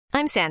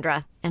I'm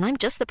Sandra, and I'm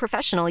just the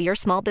professional your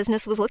small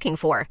business was looking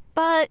for.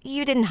 But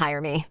you didn't hire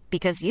me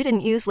because you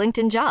didn't use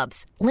LinkedIn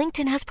Jobs.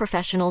 LinkedIn has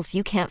professionals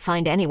you can't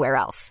find anywhere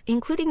else,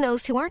 including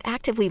those who aren't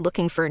actively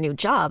looking for a new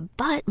job,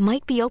 but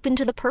might be open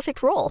to the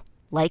perfect role,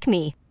 like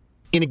me.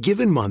 In a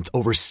given month,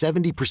 over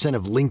 70%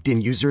 of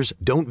LinkedIn users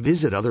don't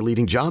visit other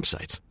leading job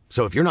sites.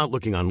 So if you're not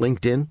looking on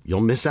LinkedIn,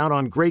 you'll miss out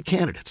on great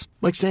candidates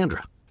like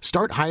Sandra.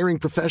 Start hiring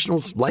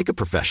professionals like a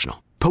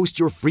professional. Post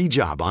your free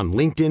job on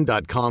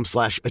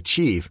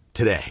linkedin.com/achieve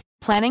today.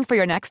 Planning for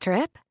your next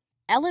trip?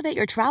 Elevate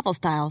your travel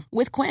style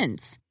with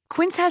Quince.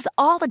 Quince has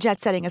all the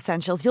jet-setting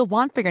essentials you'll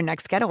want for your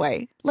next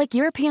getaway, like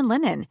European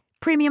linen,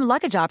 premium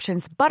luggage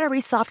options, buttery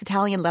soft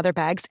Italian leather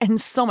bags,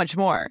 and so much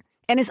more.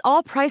 And is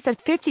all priced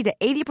at 50 to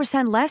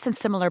 80% less than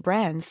similar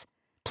brands.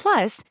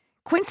 Plus,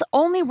 Quince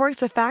only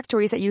works with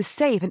factories that use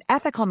safe and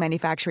ethical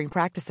manufacturing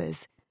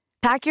practices.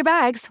 Pack your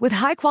bags with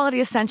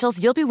high-quality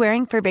essentials you'll be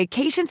wearing for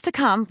vacations to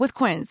come with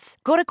Quince.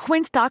 Go to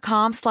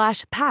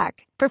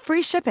quince.com/pack for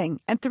free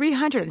shipping and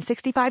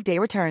 365-day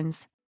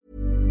returns.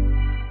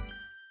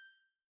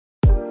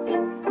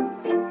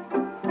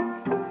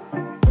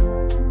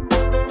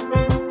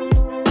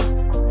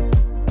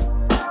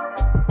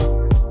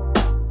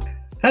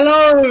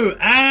 Hello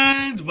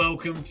and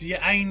welcome to yet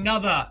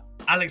another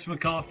Alex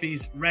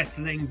McCarthy's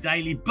Wrestling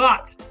Daily.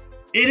 But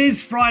it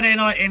is Friday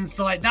Night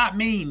Insight. That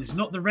means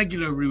not the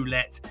regular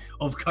roulette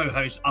of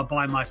co-hosts are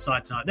by my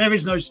side tonight. There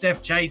is no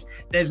Steph Chase.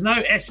 There's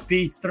no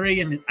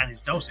SP3 and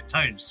his dulcet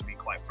tones, to be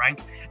quite frank.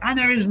 And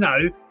there is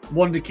no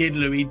Wonder Kid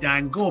Louis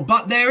Dangoor.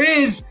 But there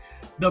is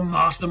the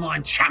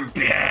Mastermind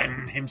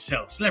Champion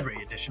himself.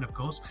 Celebrity edition, of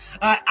course.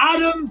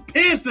 Adam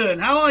Pearson.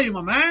 How are you,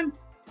 my man?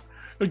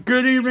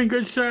 Good evening,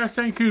 good sir.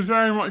 Thank you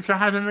very much for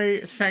having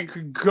me.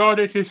 Thank God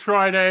it is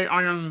Friday.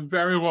 I am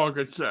very well,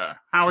 good sir.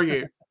 How are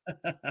you?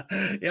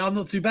 Yeah, I'm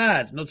not too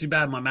bad. Not too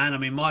bad, my man. I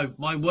mean,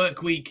 my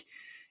work week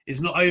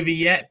is not over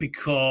yet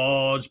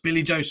because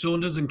Billy Joe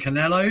Saunders and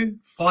Canelo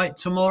fight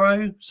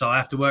tomorrow, so I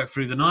have to work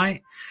through the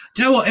night.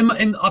 Do you know what? I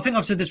think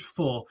I've said this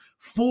before.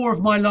 4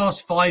 of my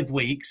last 5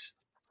 weeks,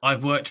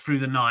 I've worked through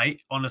the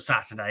night on a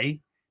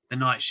Saturday, the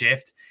night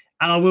shift,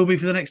 and I will be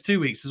for the next 2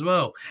 weeks as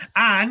well.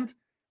 And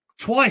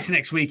twice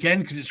next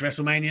weekend because it's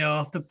WrestleMania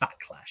after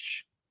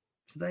Backlash.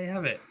 So there you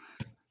have it.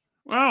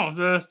 Well,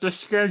 the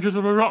schedules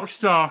of a rock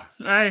star,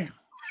 eh?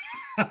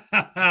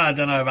 I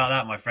don't know about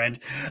that, my friend.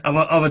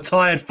 I'm a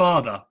tired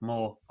father,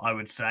 more, I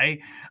would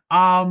say.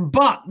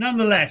 But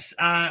nonetheless,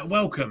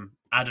 welcome,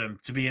 Adam,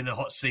 to be in the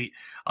hot seat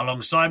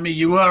alongside me.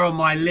 You were on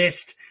my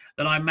list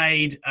that I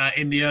made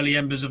in the early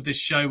embers of this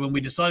show when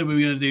we decided we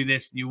were going to do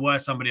this. You were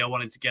somebody I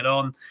wanted to get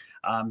on.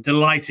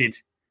 Delighted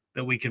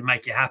that we could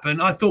make it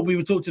happen. I thought we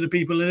would talk to the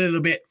people a little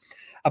bit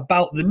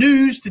about the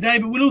news today,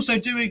 but we'll also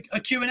do a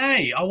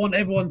Q&A. I want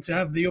everyone to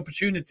have the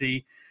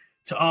opportunity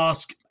to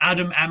ask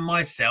Adam and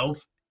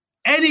myself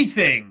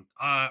anything,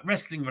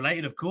 wrestling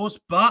related, of course,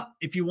 but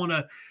if you want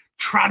to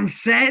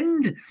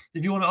transcend,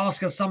 if you want to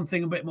ask us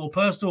something a bit more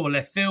personal or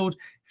left field,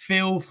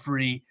 feel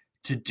free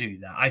to do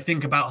that. I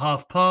think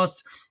about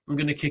past, I'm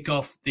going to kick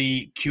off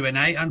the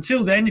Q&A.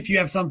 Until then, if you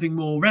have something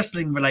more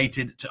wrestling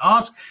related to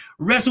ask,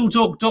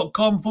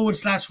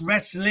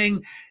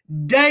 wrestletalk.com/wrestling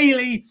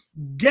daily.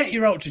 Get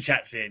your Ultra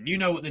Chats in. You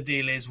know what the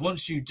deal is.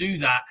 Once you do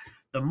that,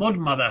 the Mod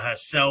Mother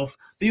herself,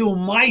 the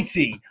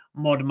almighty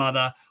Mod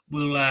Mother,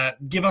 will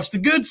give us the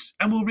goods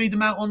and we'll read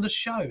them out on the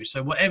show.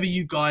 So whatever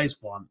you guys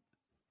want,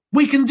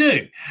 we can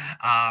do.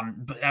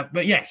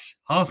 But yes,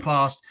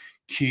 past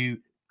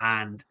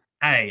Q&A.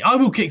 I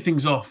will kick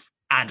things off,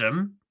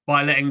 Adam,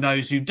 by letting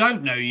those who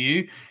don't know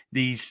you,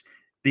 these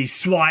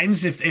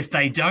swines, if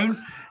they don't,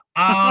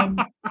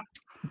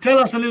 tell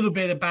us a little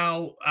bit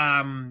about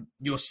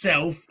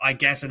yourself, I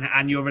guess,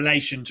 and your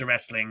relation to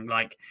wrestling.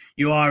 Like,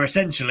 you are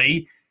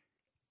essentially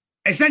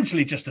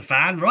just a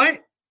fan,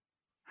 right?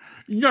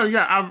 No,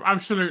 yeah, I've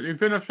absolutely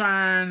been a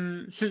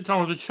fan since I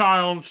was a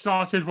child.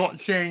 Started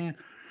watching,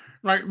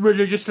 like,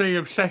 religiously,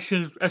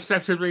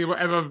 obsessively,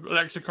 whatever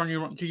lexicon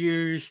you want to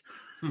use.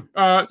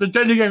 The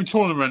Deadly Game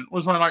tournament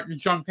was my, like,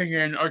 jumping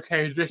in,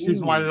 okay, this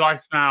is my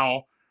life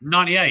now.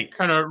 98.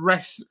 Kind of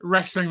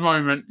wrestling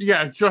moment.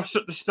 Yeah, just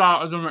at the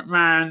start of the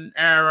McMahon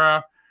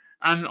era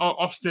and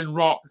Austin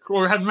Rock.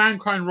 Or we had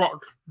Mankind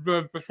Rock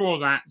before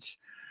that.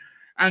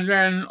 And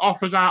then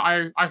after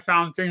that, I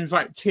found things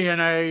like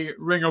TNA,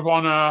 Ring of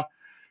Honor,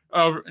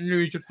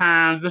 New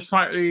Japan, the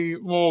slightly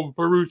more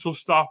brutal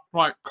stuff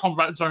like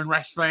Combat Zone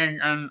Wrestling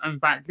and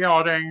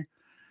backyarding.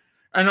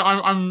 And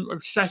I'm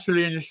obsessed with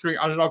the industry.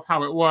 I love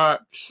how it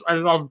works. I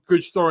love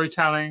good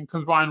storytelling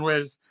combined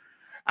with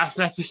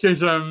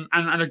athleticism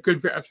and a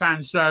good bit of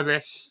fan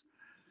service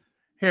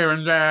here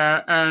and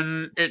there.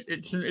 And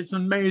it's an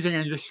amazing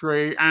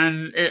industry.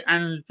 And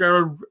there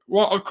are,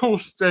 well, of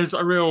course, there's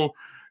a real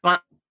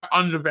like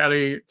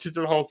underbelly to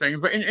the whole thing.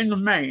 But in the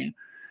main,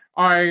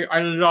 I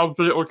love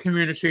the little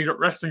community that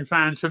wrestling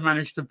fans have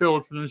managed to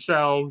build for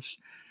themselves.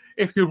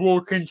 If you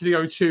walk into the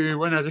O2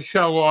 when there's a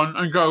show on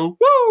and go,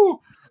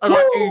 woo!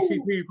 About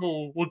 80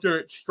 people will do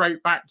it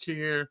straight back to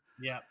you.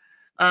 Yeah.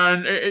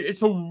 And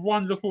it's a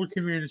wonderful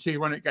community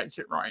when it gets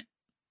it right.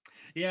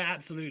 Yeah,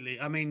 absolutely.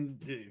 I mean,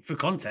 for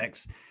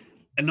context,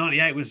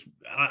 98 was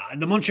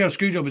the Montreal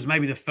Screwjob was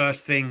maybe the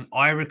first thing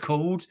I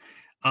recalled.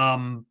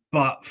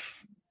 But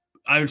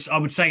I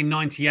would say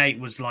 98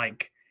 was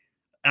like,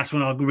 that's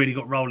when I really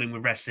got rolling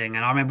with wrestling.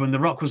 And I remember when The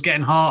Rock was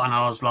getting hot, and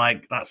I was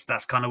like,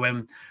 that's kind of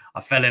when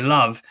I fell in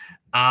love.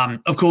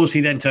 Of course,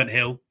 he then turned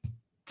heel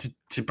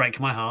to break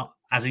my heart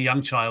as a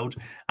young child.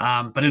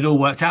 But it all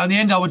worked out in the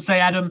end, I would say,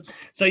 Adam.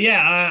 So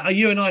yeah,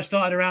 you and I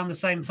started around the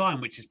same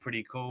time, which is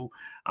pretty cool.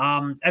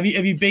 Have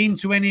you been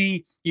to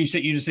any? You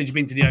just said you've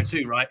been to the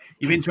O2, right?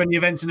 You've been to any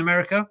events in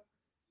America?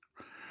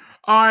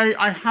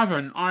 I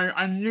haven't.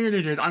 I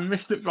nearly did. I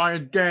missed it by a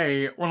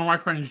day. One of my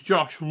friends,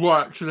 Josh,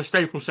 works at the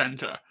Staples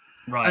Center,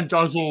 right, and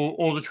does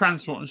all the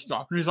transport and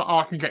stuff. And he's like, "Oh,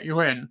 I can get you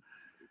in."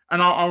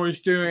 And I was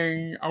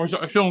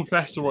at a film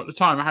festival at the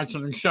time. I had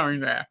something showing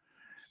there.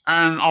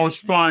 And I was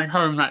flying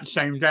home that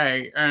same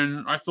day,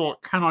 and I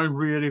thought, can I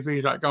really be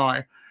that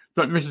guy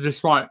that misses this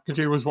fight because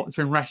he was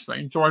watching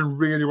wrestling? Do I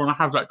really want to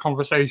have that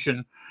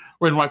conversation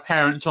with my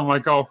parents or my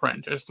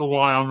girlfriend as to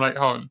why I'm late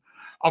home?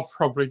 I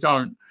probably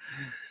don't.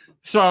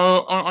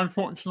 So,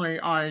 unfortunately,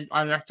 I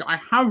left it. I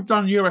have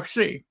done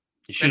UFC.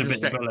 You should have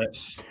bitten the bullet.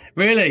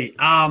 Really?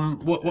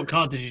 What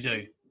card did you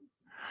do?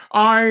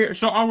 I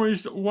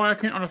was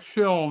working on a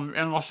film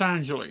in Los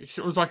Angeles.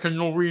 It was like a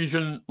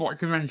Norwegian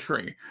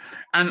documentary,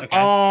 and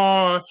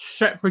our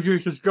set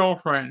producer's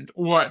girlfriend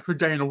worked for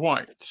Dana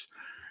White,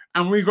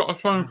 and we got a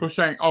phone call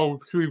saying, "Oh,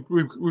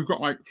 we've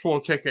got like 4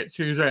 tickets.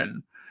 Who's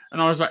in?"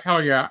 And I was like,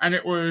 "Hell yeah!" And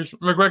it was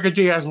McGregor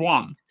Diaz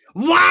won.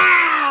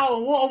 Wow,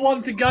 what a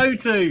one to go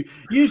to!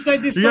 You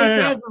said this so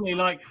casually,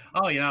 like,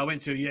 "Oh, I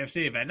went to a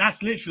UFC event."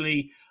 That's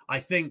literally, I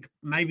think,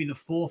 maybe the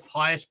 4th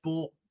highest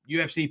bought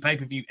UFC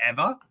pay-per-view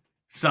ever.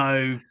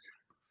 So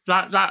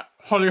that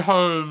Holly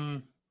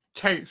Holm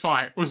Tate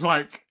fight was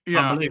like,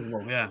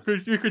 unbelievable, yeah.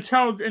 Because you could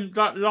tell in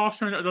that last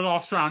minute of the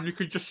last round, you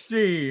could just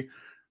see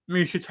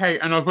Miesha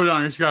Tate and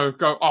Apollonius go,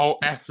 "Oh,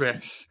 F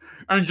this,"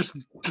 and just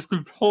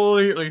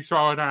completely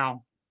throw her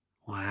down.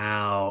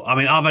 Wow. I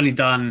mean, I've only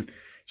done,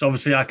 so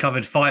obviously I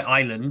covered Fight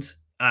Island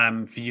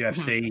for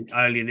UFC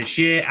earlier this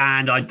year,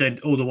 and I did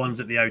all the ones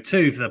at the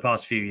O2 for the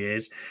past few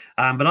years.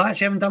 But I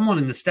actually haven't done one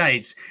in the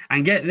States.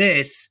 And get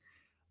this,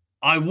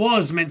 I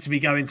was meant to be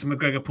going to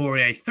McGregor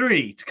Poirier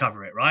 3 to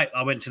cover it, right?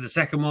 I went to the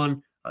second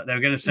one. They were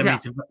going to send me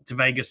to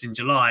Vegas in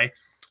July.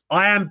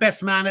 I am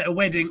best man at a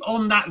wedding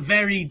on that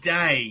very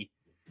day.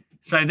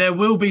 So there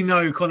will be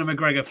no Conor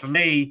McGregor for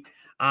me.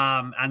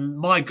 And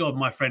my God,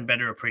 my friend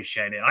better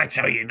appreciate it. I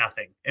tell you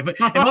nothing.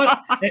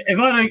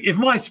 If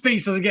my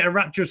speech doesn't get a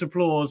rapturous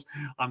applause,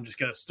 I'm just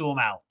going to storm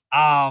out.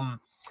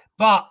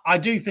 But I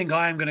do think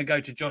I am going to go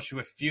to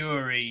Joshua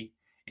Fury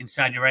in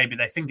Saudi Arabia.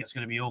 They think it's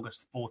going to be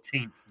August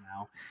 14th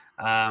now.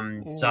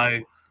 So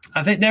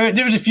I think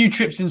there is a few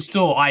trips in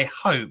store, I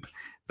hope.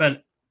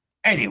 But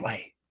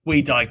anyway,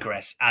 we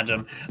digress,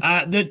 Adam.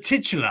 The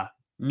titular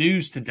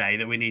news today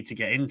that we need to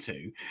get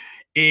into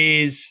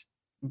is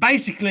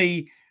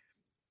basically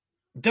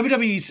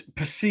WWE's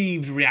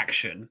perceived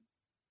reaction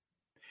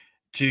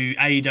to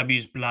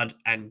AEW's Blood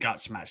and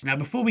Guts match. Now,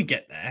 before we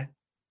get there,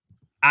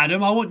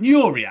 Adam, I want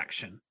your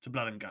reaction to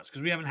Blood and Guts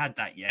because we haven't had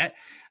that yet.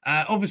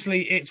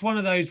 Obviously, it's one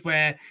of those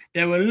where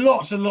there were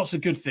lots and lots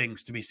of good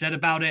things to be said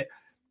about it,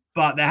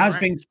 but there has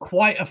been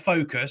quite a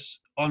focus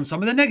on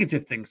some of the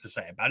negative things to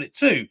say about it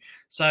too.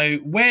 So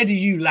where do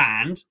you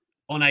land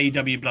on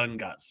AEW Blood and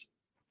Guts?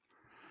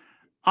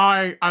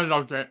 I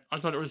loved it. I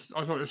thought it was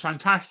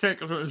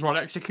fantastic. I thought it was well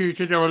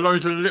executed. There were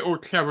loads of little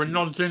clever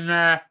nods in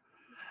there,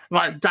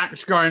 like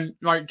Dax going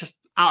like just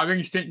out of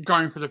instinct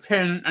going for the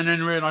pin and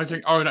then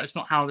realizing, oh, that's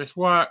not how this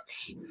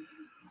works.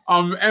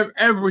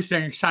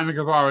 Everything Sammy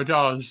Guevara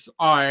does,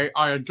 I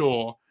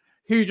adore.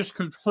 He just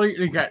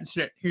completely gets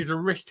it. He's a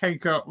risk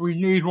taker. We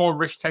need more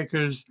risk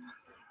takers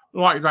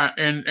like that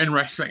in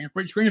wrestling,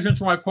 which brings me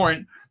to my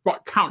point,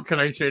 but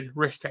calculated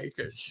risk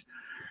takers.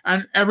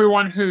 And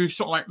everyone who's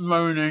sort of like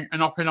moaning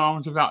and up in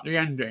arms about the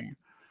ending,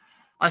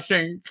 I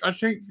think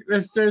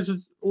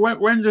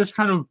when does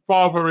kind of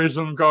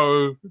barbarism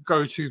go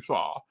too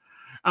far?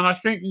 And I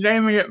think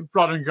naming it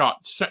Blood and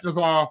Guts set the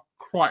bar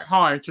quite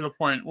high to the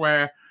point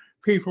where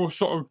people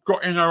sort of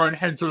got in their own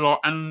heads a lot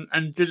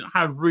and didn't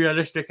have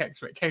realistic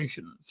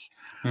expectations.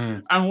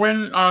 And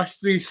when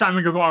the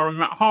Sammy Guevara and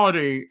Matt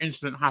Hardy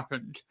incident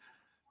happened,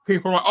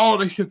 people were like, oh,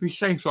 they should be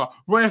safer.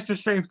 Where's the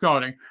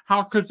safeguarding?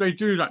 How could they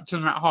do that to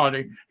Matt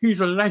Hardy?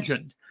 He's a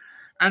legend.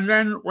 And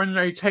then when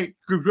they take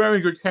very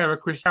good care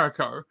of Chris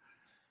Jericho,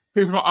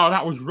 people are like, oh,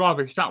 that was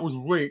rubbish. That was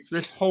weak.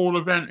 This whole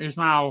event is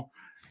now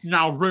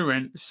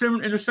ruined.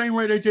 In the same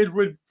way they did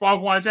with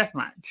Barbed Wire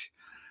Deathmatch.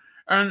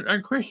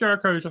 And Chris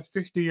Jericho is a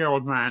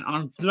 50-year-old man, and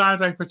I'm glad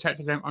they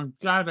protected him. I'm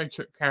glad they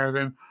took care of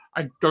him.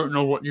 I don't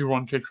know what you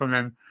wanted from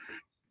him.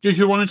 Did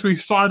you want him to be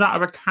fired out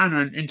of a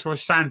cannon into a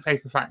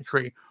sandpaper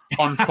factory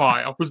on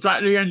fire? Was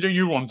that the ending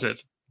you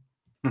wanted?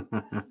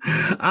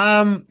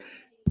 I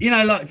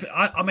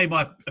made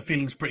my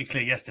feelings pretty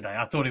clear yesterday.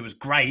 I thought it was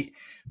great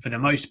for the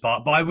most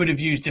part, but I would have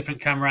used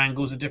different camera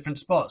angles at different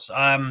spots.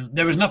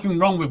 There was nothing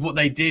wrong with what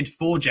they did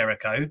for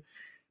Jericho,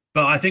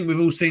 But I think we've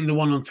all seen the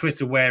one on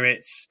Twitter where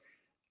it's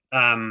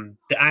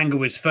the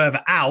angle is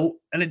further out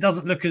and it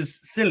doesn't look as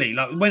silly.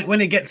 Like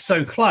when it gets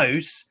so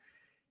close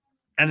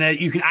and then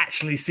you can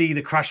actually see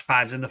the crash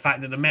pads and the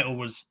fact that the metal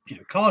was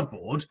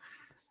cardboard.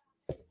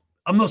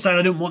 I'm not saying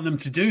I don't want them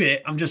to do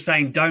it. I'm just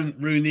saying don't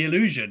ruin the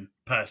illusion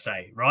per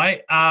se,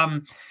 right?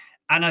 And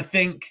I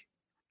think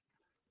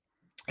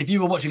if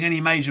you were watching any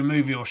major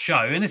movie or show,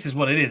 and this is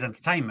what it is,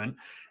 entertainment,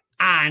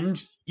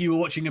 and you were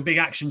watching a big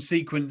action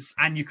sequence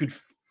and you could,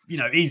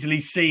 easily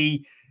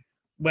see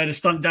where the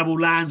stunt double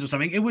lands or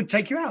something, it would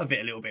take you out of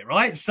it a little bit,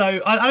 right?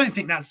 So I don't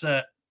think that's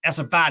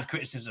a bad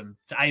criticism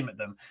to aim at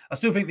them. I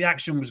still think the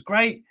action was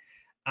great.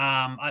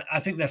 I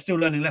think they're still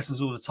learning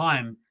lessons all the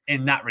time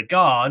in that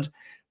regard.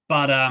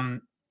 But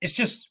it's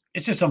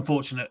just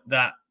unfortunate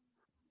that,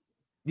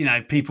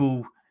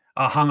 people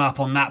are hung up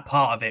on that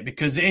part of it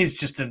because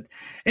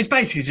it's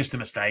basically just a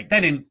mistake. They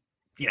didn't,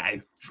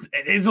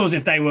 it's not as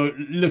if they were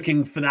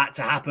looking for that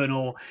to happen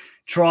or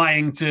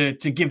trying to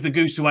give the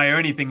goose away or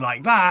anything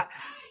like that.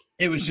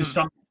 It was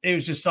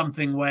just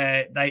something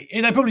where they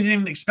probably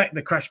didn't even expect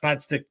the crash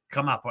pads to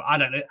come up. I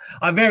don't know.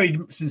 I'm very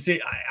sincere.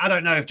 I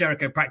don't know if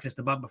Jericho practiced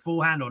the bump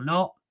beforehand or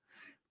not,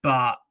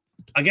 but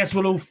I guess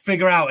we'll all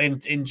figure out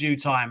in due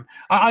time.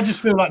 I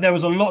just feel like there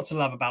was a lot to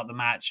love about the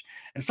match.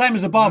 And same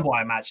as the barbed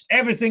wire match.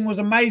 Everything was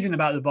amazing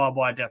about the barbed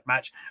wire death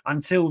match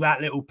until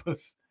that little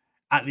poof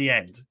at the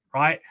end,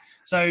 right?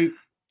 So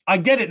I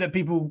get it that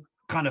people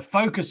kind of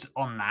focus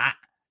on that.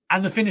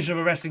 And the finish of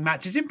a wrestling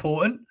match is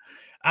important.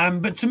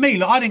 But to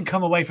me, I didn't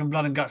come away from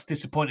Blood and Guts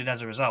disappointed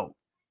as a result.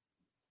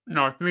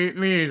 No,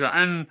 me either.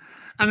 And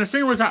the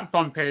thing with that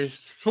bump is,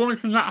 falling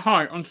from that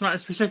height onto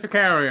that specific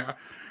area,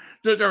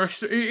 that there are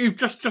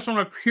just on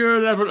a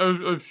pure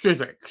level of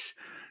physics,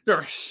 there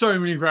are so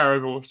many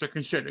variables to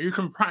consider. You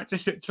can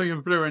practice it till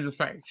you're blue in the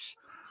face,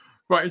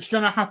 but it's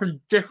going to happen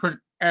different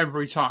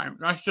every time.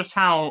 That's just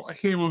how a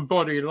human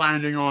body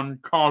landing on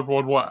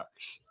cardboard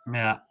works.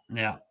 Yeah.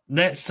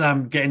 Let's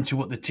get into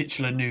what the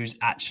titular news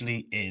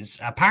actually is.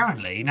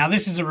 Apparently, now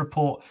this is a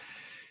report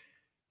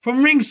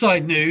from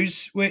Ringside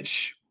News,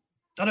 which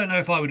I don't know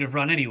if I would have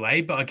run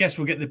anyway, but I guess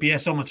we'll get the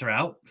BS-ometer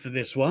out for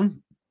this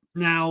one.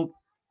 Now,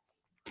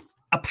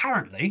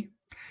 apparently,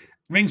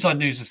 Ringside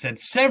News have said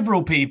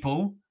several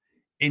people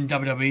in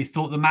WWE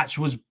thought the match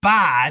was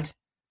bad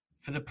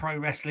for the pro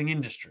wrestling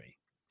industry.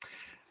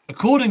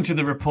 According to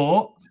the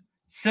report,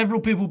 several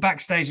people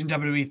backstage in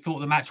WWE thought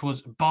the match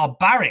was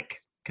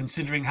barbaric,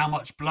 considering how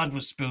much blood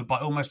was spilled by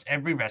almost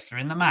every wrestler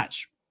in the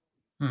match.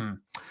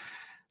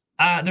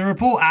 The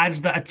report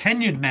adds that a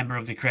tenured member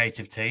of the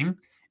creative team,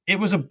 it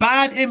was a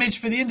bad image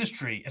for the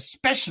industry,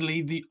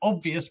 especially the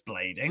obvious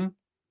blading.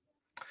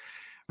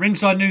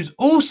 Ringside News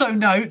also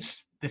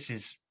notes, this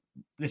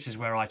is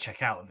where I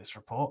check out of this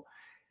report,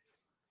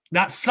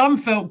 that some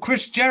felt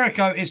Chris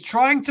Jericho is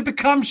trying to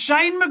become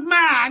Shane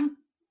McMahon.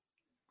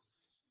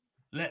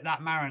 Let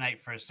that marinate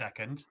for a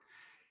second.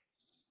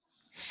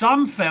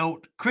 Some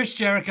felt Chris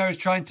Jericho is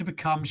trying to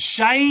become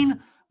Shane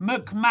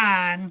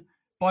McMahon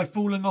by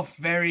falling off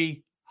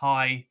very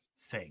high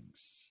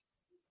things.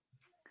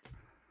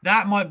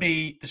 That might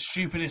be the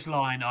stupidest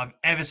line I've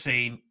ever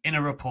seen in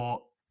a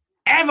report,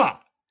 ever.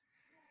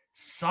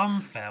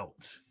 Some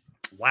felt,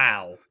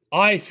 wow.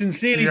 I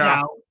sincerely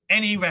doubt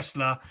any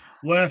wrestler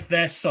worth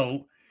their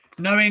salt,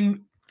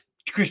 knowing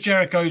Chris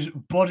Jericho's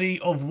body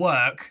of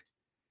work,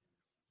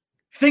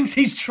 thinks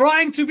he's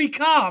trying to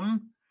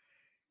become,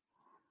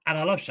 and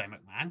I love Shane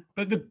McMahon,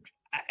 but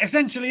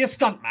essentially a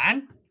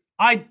stuntman.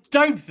 I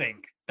don't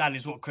think that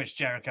is what Chris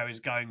Jericho is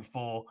going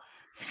for,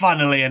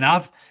 funnily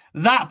enough.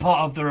 That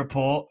part of the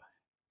report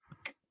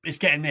is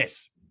getting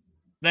this.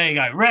 There you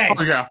go. Red.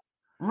 Oh, yeah.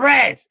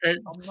 Red.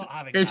 I'm not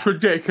having It's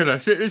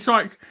ridiculous. It's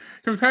like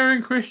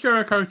comparing Chris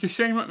Jericho to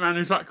Shane McMahon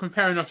is like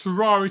comparing a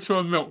Ferrari to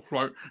a milk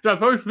float. They're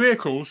both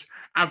vehicles,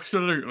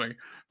 absolutely.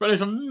 But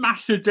there's a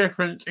massive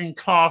difference in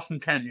class and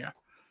tenure.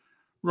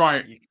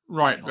 Right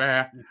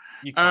there.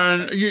 You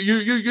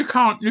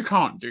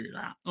can't do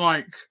that.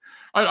 Like,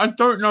 I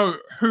don't know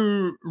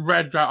who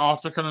read that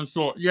article and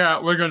thought,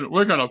 yeah,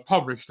 we're gonna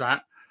publish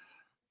that.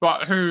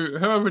 But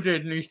whoever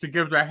did needs to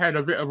give their head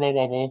a bit of a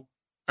wobble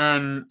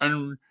and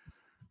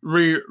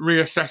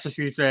reassess a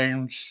few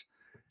things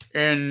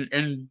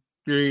in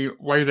the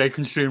way they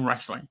consume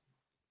wrestling.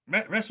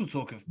 Wrestle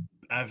Talk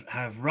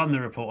have run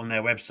the report on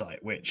their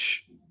website,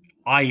 which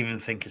I even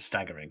think is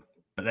staggering.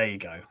 But there you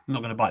go. I'm not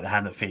going to bite the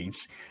hand that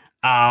feeds.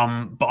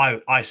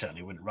 But I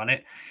certainly wouldn't run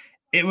it.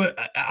 It would.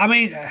 I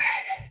mean,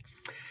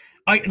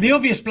 the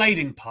obvious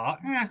blading part,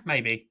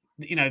 maybe.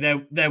 You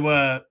know, there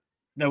were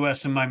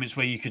some moments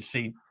where you could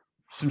see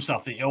some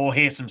stuff or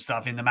hear some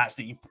stuff in the match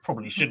that you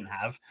probably shouldn't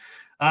have.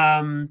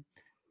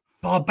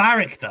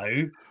 Barbaric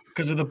though,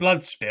 because of the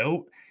blood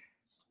spill.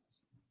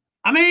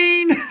 I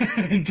mean,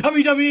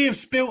 WWE have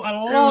spilt a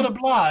lot of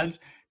blood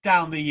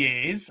down the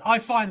years. I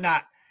find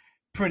that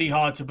pretty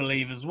hard to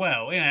believe as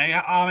well. You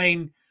know, I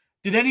mean,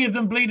 did any of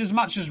them bleed as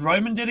much as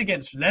Roman did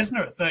against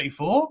Lesnar at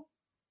 34?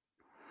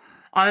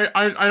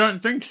 I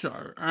don't think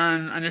so.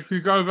 And if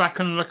you go back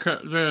and look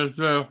at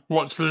the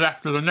what's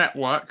left of the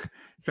network,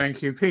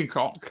 thank you,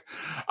 Peacock,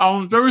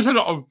 there is a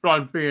lot of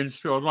blood being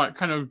spilled, like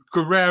kind of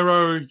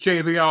Guerrero,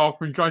 JBL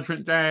from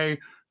Judgment Day,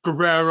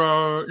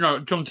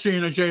 John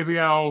Cena,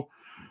 JBL,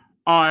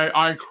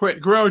 I quit,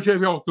 Guerrero,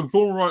 JBL, the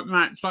bull rope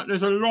match. Like,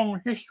 there's a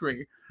long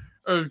history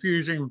of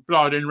using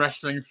blood in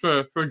wrestling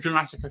for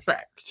dramatic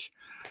effect.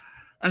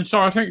 And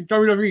so I think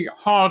WWE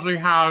hardly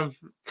have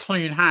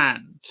clean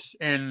hands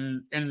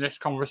in this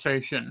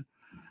conversation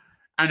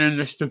and in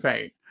this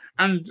debate.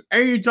 And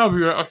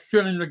AEW are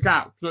filling the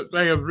gap that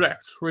they have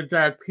left with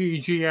their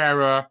PG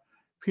era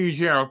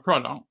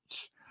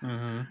products.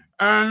 Mm-hmm.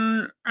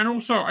 And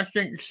also, I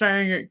think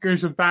saying it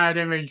gives a bad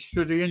image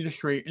to the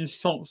industry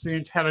insults the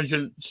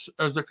intelligence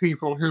of the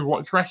people who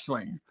watch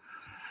wrestling.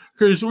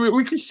 Because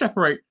we can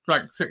separate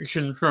like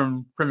fiction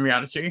from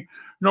reality.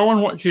 No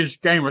one watches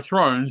Game of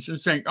Thrones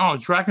and think, "Oh,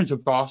 dragons are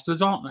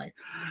bastards, aren't they?"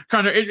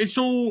 Kind of, it's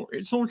all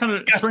kind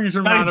of swings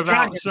and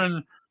roundabouts,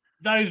 and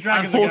those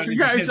dragons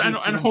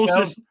and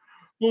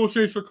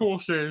horses for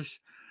courses.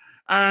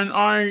 And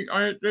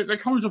there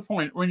comes a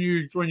point when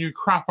you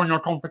crap on your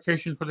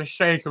competition for the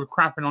sake of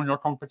crapping on your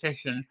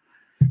competition,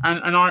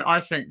 and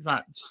I think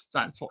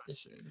that's what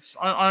this is.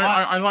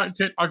 I liked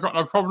it. I got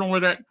no problem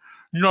with it.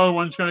 No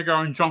one's going to go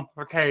and jump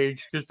off a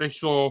cage because they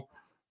saw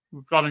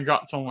blood and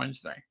guts on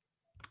Wednesday.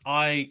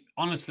 I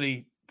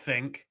honestly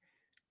think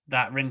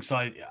that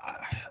Ringside,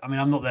 I mean,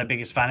 I'm not their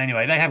biggest fan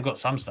anyway. They have got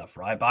some stuff,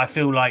 right? But I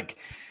feel like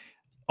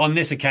on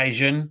this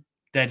occasion,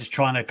 they're just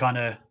trying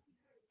to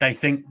they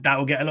think that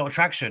will get a lot of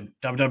traction.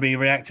 WWE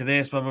react to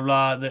this, blah, blah,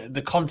 blah.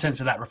 The contents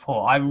of that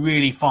report, I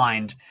really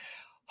find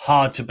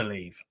hard to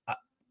believe.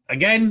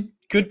 Again,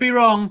 could be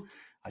wrong.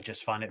 I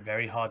just find it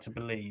very hard to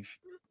believe.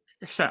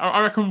 So I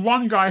reckon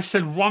one guy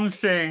said one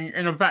thing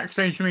in a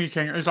backstage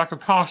meeting as like a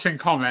passing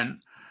comment,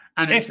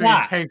 and it's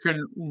been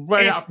taken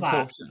way out of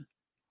proportion.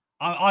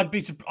 I'd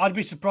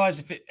be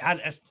surprised if it had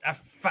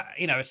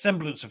a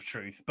semblance of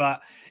truth,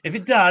 but if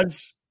it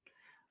does,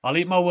 I'll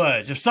eat my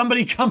words. If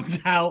somebody comes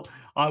out,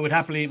 I would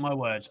happily eat my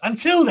words.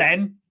 Until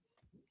then,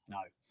 no.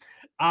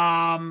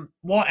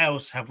 What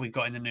else have we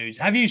got in the news?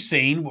 Have you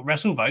seen what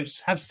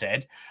WrestleVotes have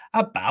said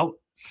about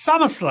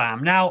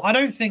SummerSlam? Now, I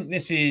don't think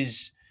this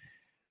is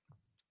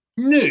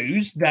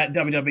news that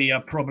WWE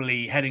are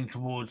probably heading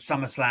towards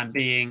SummerSlam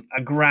being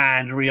a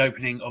grand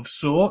reopening of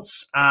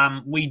sorts.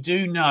 We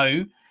do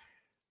know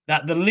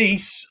that the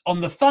lease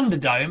on the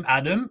Thunderdome,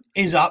 Adam,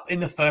 is up in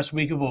the first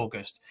week of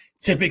August.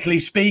 Typically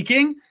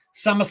speaking,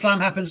 SummerSlam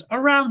happens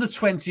around the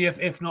 20th,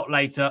 if not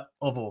later,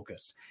 of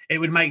August. It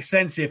would make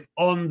sense if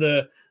on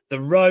the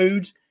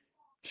road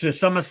to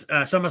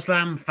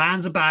SummerSlam,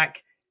 fans are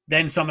back,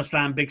 then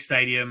SummerSlam, big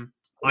stadium.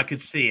 I could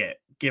see it,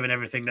 given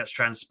everything that's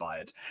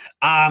transpired.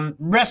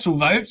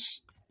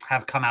 WrestleVotes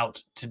have come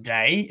out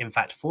today, in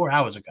fact, 4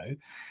 hours ago,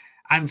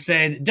 and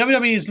said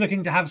WWE is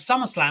looking to have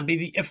SummerSlam be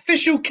the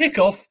official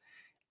kickoff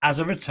as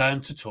a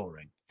return to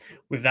touring.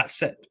 With that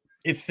said,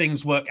 if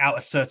things work out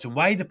a certain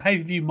way, the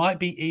pay-per-view might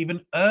be even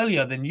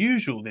earlier than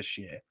usual this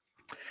year.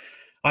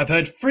 I've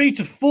heard 3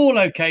 to 4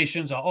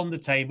 locations are on the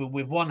table,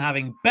 with one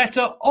having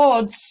better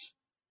odds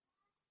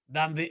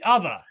than the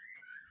other,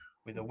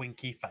 with a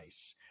winky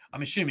face.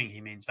 I'm assuming he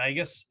means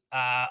Vegas.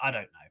 I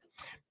don't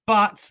know.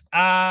 But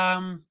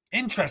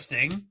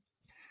interesting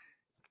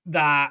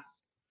that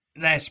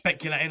they're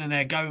speculating and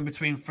they're going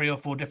between 3 or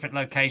 4 different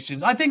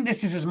locations. I think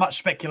this is as much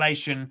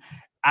speculation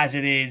as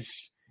it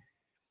is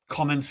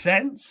common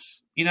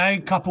sense,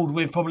 coupled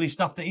with probably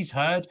stuff that he's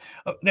heard.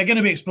 They're going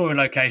to be exploring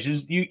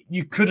locations.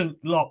 You couldn't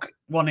lock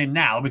one in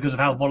now because of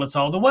how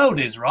volatile the world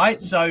is,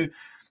 right? So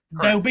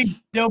they'll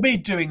be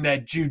doing their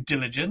due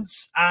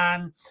diligence.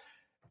 And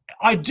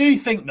I do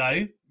think,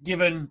 though,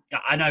 given,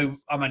 I know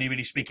I'm only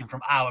really speaking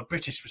from our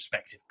British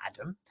perspective,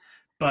 Adam,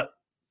 but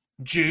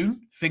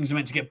June, things are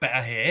meant to get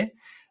better here.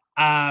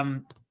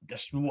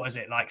 Just, what is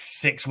it, like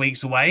 6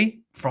 weeks away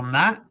from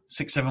that?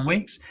 6-7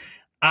 weeks.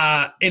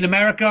 In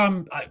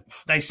America,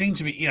 they seem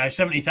to be,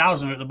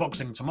 70,000 at the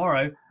boxing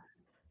tomorrow.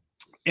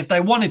 If they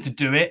wanted to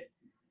do it,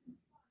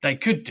 they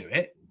could do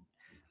it.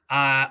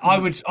 I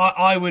would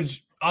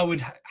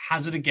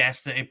hazard a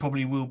guess that it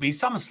probably will be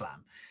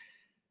SummerSlam.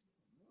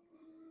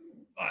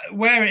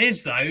 Where it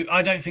is, though,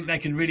 I don't think they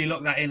can really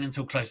lock that in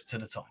until closer to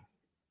the time.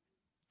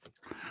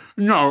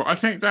 No, I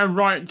think they're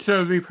right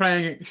to be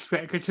playing it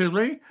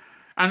speculatively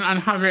and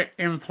have it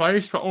in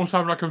place, but also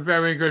have like a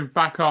very good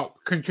backup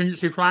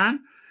contingency plan,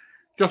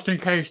 just in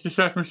case the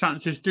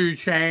circumstances do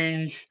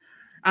change.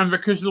 And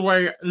because of the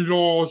way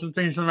laws and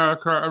things in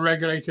America are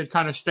regulated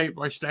kind of state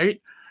by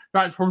state,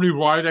 that's probably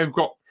why they've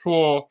got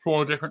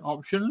four different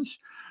options.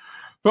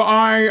 But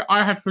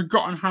I had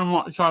forgotten how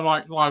much I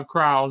liked live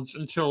crowds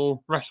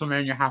until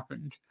WrestleMania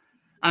happened,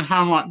 and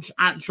how much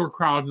actual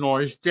crowd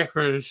noise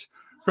differs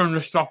from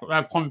the stuff that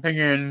they're pumping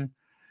in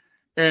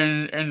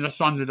the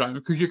Thunderdome,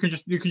 because you can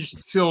just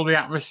feel the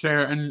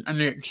atmosphere and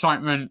the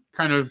excitement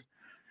kind of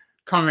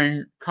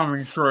coming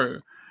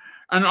through.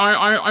 And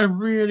I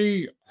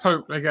really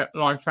hope they get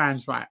live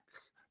fans back.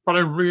 But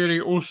I really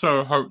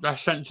also hope they're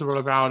sensible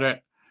about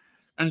it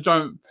and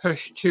don't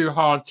push too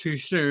hard too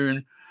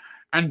soon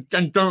and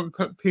don't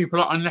put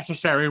people at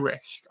unnecessary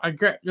risk. I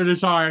get the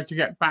desire to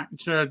get back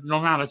to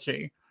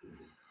normality,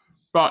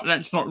 but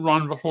let's not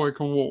run before we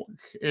can walk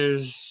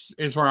is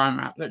where I'm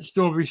at. Let's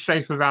still be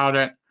safe about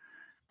it,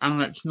 and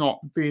let's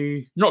not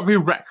be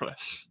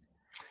reckless.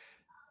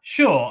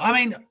 Sure. I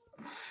mean,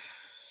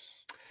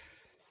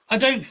 I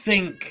don't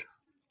think,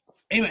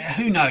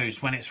 who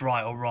knows when it's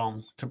right or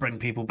wrong to bring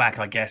people back,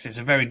 I guess. It's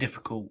a very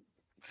difficult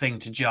thing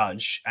to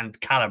judge and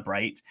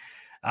calibrate.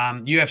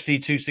 UFC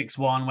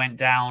 261 went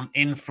down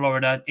in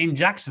Florida, in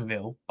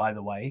Jacksonville, by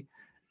the way,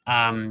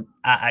 at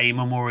a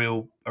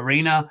memorial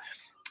arena.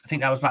 I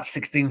think that was about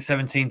 16,000,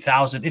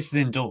 17,000. This is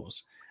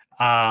indoors.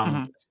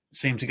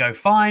 Seemed to go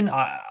fine.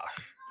 I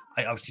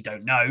obviously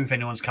don't know if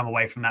anyone's come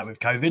away from that with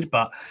COVID,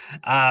 but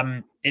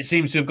it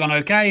seems to have gone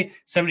okay.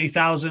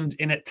 70,000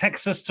 in at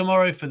Texas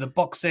tomorrow for the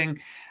boxing.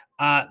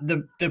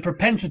 The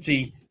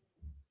propensity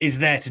is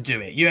there to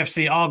do it.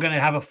 UFC are going to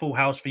have a full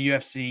house for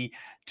UFC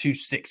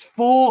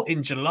 264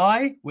 in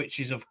July, which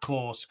is, of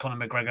course,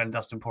 Conor McGregor and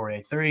Dustin Poirier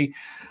 3.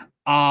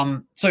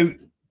 So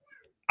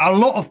a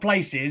lot of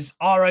places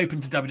are open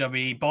to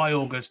WWE by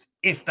August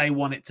if they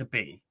want it to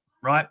be,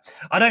 right?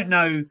 I don't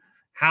know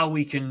how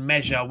we can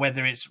measure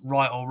whether it's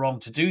right or wrong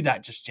to do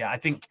that just yet. I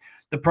think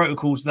the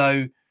protocols,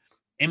 though,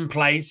 in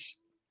place,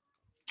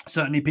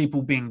 certainly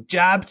people being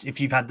jabbed, if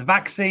you've had the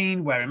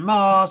vaccine, wearing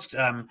masks,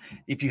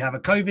 if you have a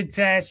COVID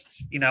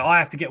test, I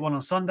have to get one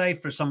on Sunday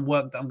for some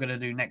work that I'm going to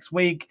do next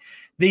week.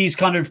 These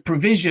kind of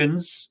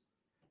provisions,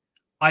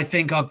 I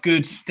think, are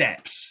good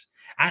steps.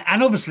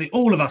 And obviously,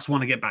 all of us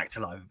want to get back to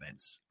live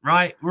events,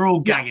 right? We're all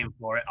gagging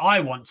for it.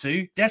 I want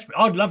to. Desperate.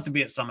 I'd love to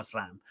be at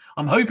SummerSlam.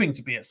 I'm hoping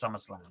to be at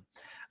SummerSlam.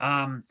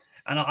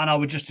 And I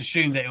would just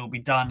assume that it will be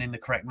done in the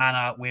correct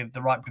manner with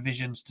the right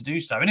provisions to do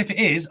so. And if it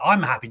is,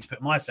 I'm happy to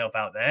put myself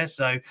out there.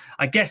 So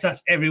I guess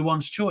that's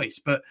everyone's choice.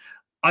 But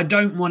I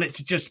don't want it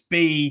to just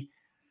be,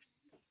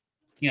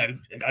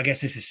 I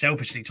guess this is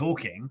selfishly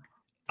talking,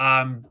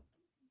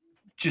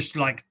 just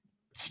like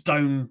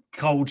stone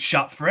cold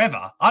shut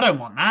forever. I don't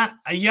want that.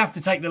 You have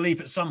to take the leap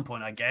at some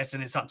point, I guess.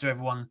 And it's up to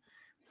everyone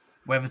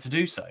whether to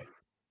do so.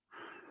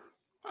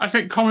 I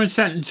think common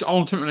sense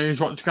ultimately is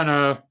what's going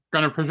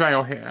to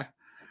prevail here.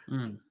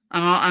 And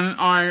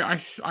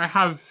I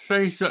have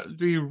faith that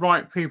the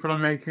right people are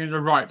making the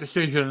right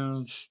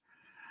decisions.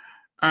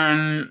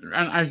 And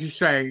as you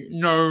say,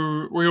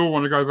 we all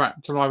want to go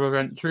back to live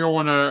events. We all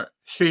want to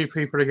see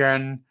people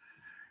again.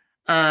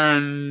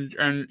 And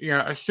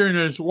yeah,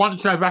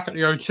 once they're back at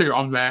the O2,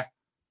 I'm there.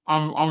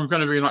 I'm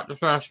going to be like the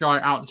first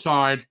guy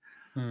outside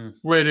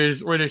with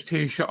his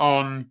t-shirt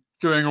on,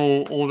 doing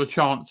all the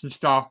chants and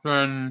stuff,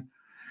 and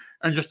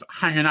just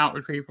hanging out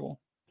with people.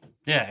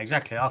 Yeah,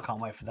 exactly. I can't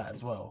wait for that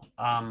as well.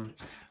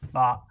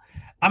 But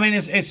I mean,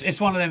 it's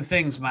one of them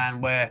things,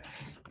 man, where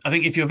I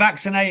think if you're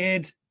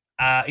vaccinated,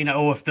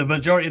 or if the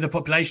majority of the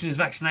population is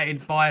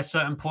vaccinated by a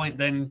certain point,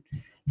 then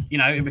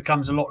it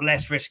becomes a lot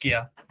less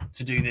riskier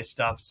to do this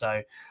stuff.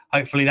 So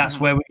hopefully that's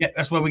where we get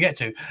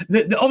to.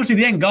 Obviously,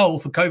 the end goal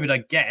for COVID, I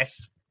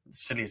guess,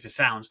 silly as it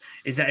sounds,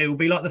 is that it will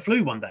be like the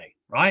flu one day,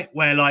 right?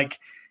 Where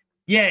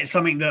it's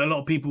something that a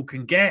lot of people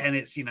can get, and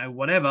it's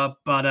whatever.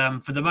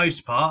 But for the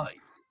most part,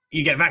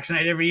 you get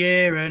vaccinated every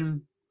year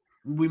and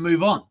we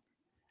move on,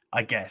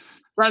 I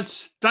guess.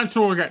 That's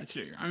all we get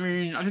to. I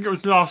mean, I think it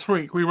was last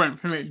week we went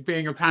from it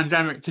being a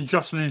pandemic to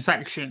just an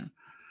infection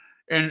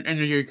in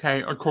the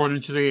UK,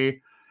 according to the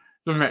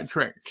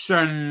metrics.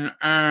 And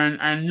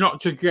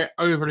not to get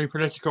overly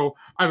political,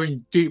 I've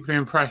been deeply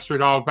impressed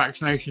with our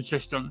vaccination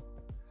system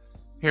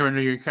here in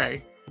the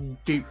UK.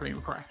 Deeply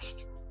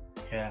impressed.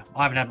 Yeah,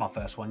 I haven't had my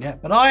first one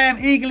yet, but I am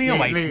eagerly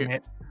awaiting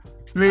it.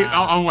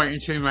 I'm waiting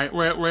too, mate.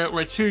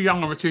 We're too young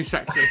and we're too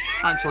sexy.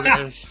 That's what it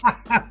is.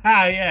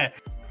 Yeah.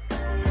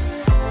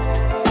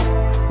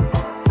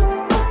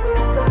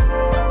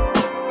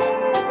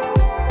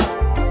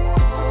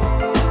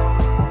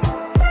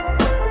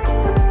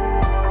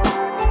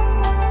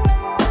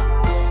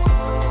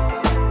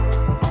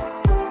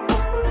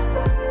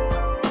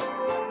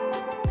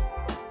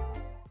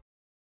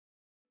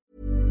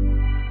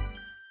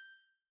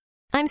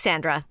 I'm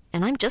Sandra,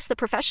 and I'm just the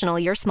professional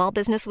your small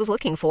business was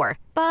looking for.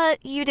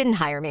 But you didn't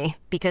hire me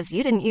because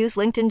you didn't use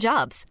LinkedIn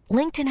Jobs.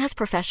 LinkedIn has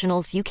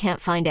professionals you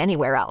can't find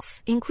anywhere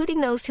else,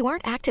 including those who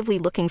aren't actively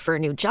looking for a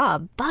new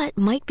job, but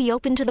might be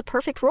open to the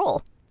perfect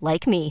role,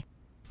 like me.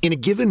 In a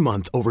given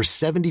month, over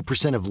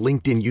 70% of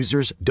LinkedIn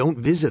users don't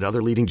visit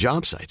other leading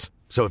job sites.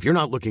 So if you're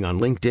not looking on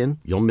LinkedIn,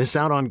 you'll miss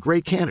out on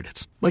great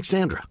candidates like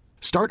Sandra.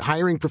 Start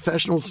hiring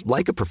professionals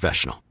like a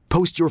professional.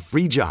 Post your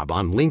free job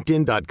on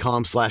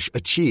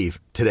linkedin.com/achieve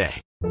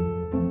today.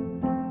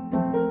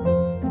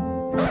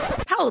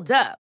 Hold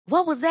up.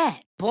 What was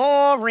that?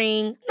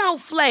 Boring. No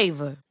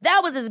flavor.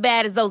 That was as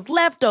bad as those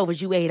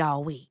leftovers you ate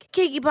all week.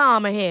 Keke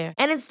Palmer here.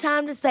 And it's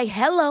time to say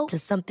hello to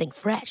something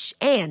fresh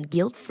and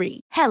guilt-free.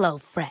 Hello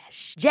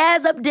Fresh.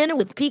 Jazz up dinner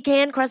with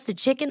pecan-crusted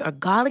chicken or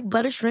garlic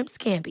butter shrimp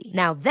scampi.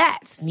 Now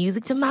that's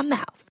music to my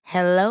mouth.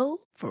 Hello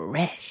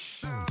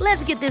Fresh.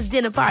 Let's get this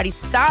dinner party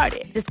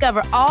started.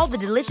 Discover all the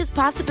delicious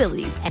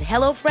possibilities at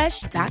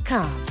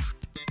HelloFresh.com.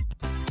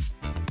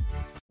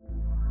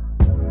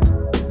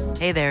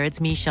 Hey there, it's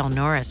Michelle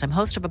Norris. I'm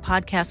host of a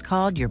podcast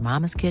called Your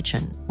Mama's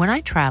Kitchen. When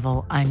I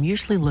travel, I'm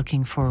usually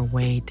looking for a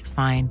way to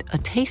find a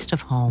taste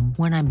of home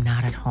when I'm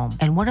not at home.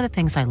 And one of the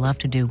things I love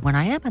to do when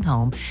I am at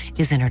home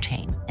is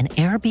entertain. And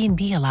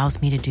Airbnb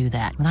allows me to do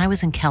that. When I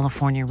was in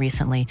California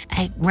recently,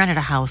 I rented a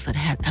house that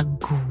had a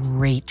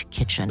great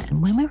kitchen.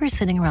 And when we were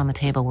sitting around the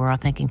table, we're all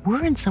thinking,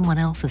 we're in someone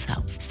else's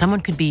house. Someone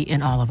could be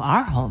in all of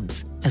our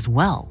homes as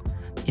well.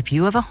 If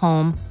you have a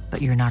home,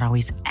 but you're not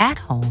always at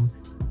home,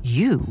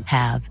 you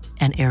have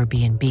an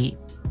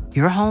Airbnb.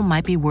 Your home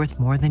might be worth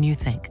more than you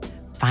think.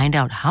 Find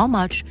out how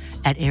much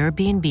at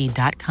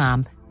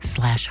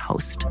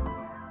airbnb.com/host.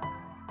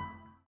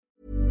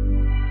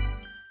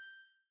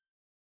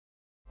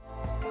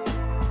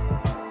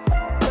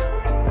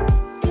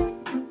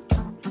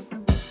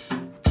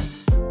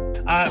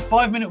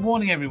 Five-minute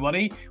warning,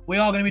 everybody. We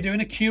are going to be doing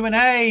a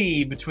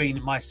Q&A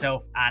between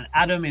myself and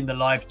Adam in the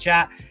live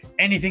chat.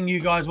 Anything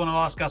you guys want to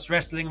ask us,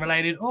 wrestling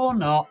related or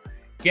not,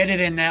 get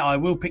it in there. I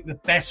will pick the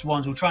best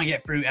ones. We'll try and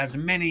get through as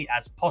many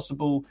as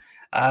possible.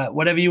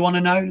 Whatever you want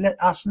to know, let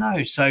us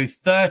know. So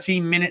 30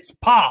 minutes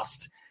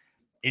past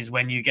is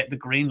when you get the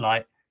green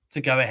light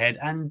to go ahead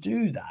and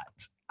do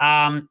that.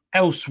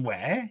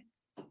 Elsewhere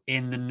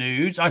in the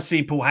news, I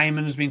see Paul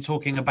Heyman has been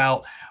talking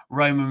about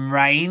Roman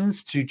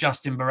Reigns to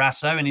Justin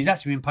Barrasso, and he's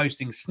actually been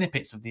posting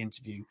snippets of the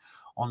interview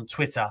on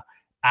Twitter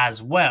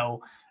as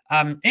well.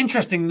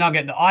 Interesting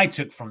nugget that I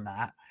took from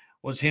that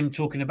was him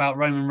talking about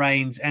Roman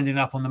Reigns ending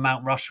up on the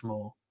Mount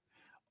Rushmore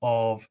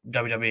of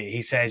WWE.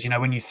 He says, you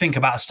know, when you think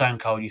about a Stone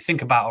Cold, you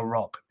think about a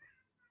Rock.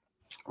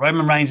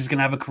 Roman Reigns is going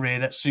to have a career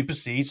that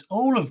supersedes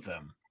all of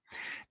them.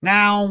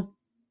 Now,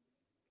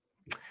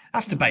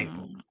 that's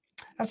debatable.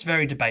 That's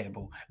very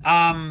debatable.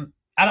 And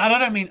I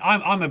don't mean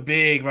I'm a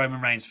big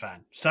Roman Reigns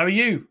fan. So are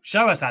you.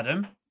 Show us,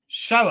 Adam.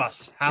 Show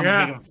us how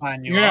big of a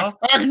fan you are.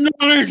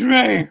 Acknowledge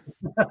me.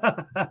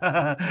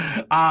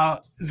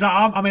 So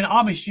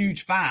I'm a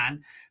huge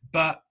fan.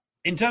 But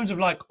in terms of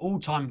like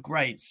all-time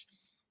greats,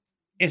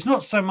 it's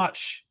not so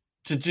much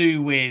to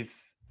do with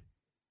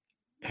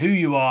who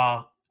you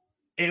are.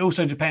 It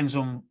also depends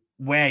on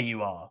where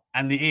you are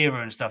and the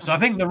era and stuff. So I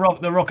think the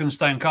Rock and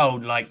Stone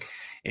Cold, like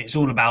it's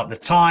all about the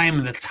time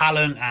and the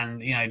talent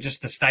and, you know,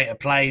 just the state of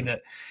play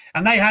that,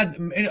 and they had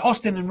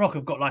Austin and Rock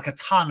have got like a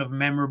ton of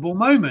memorable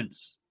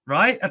moments,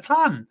 right? A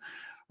ton.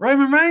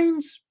 Roman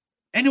Reigns,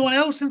 anyone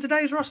else in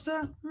today's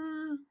roster?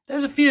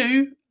 There's a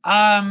few.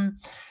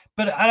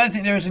 But I don't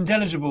think they're as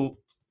indelible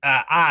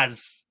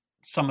as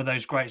some of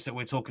those greats that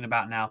we're talking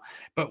about now.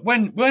 But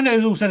when it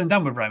was all said and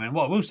done with Roman,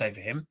 what I will say for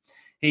him,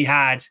 he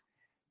had,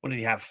 what did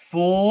he have?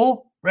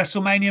 4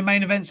 WrestleMania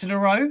main events in a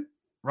row,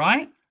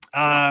 right?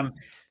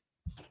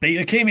 Beat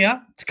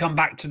leukemia to come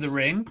back to the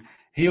ring.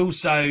 He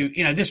also,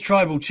 you know, this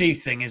tribal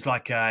chief thing is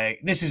like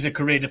this is a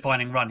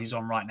career-defining run he's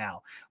on right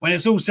now. When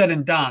it's all said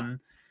and done,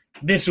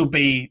 this will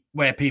be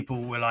where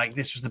people were like,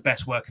 this was the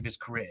best work of his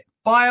career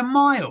by a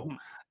mile.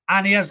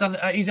 And he has done.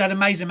 He's had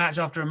amazing match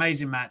after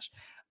amazing match.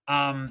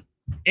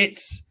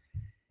 It's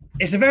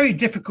a very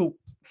difficult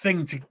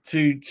thing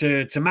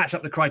to match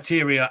up the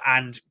criteria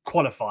and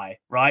qualify,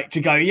 right? To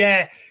go,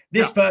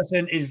 this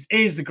person is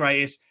the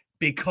greatest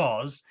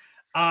because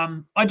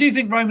I do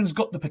think Roman's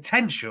got the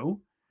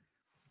potential,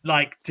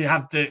 like to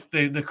have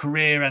the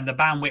career and the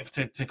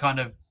bandwidth to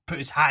kind of put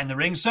his hat in the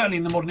ring. Certainly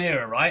in the modern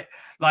era, right?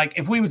 Like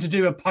if we were to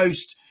do a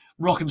post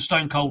Rock and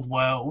Stone Cold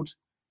world.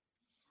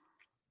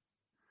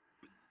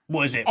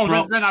 What is it?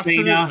 Brock,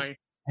 Cena.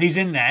 He's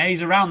in there.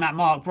 He's around that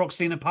mark. Brock,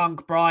 Cena,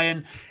 Punk,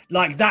 Bryan.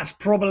 Like, that's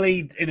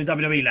probably, in the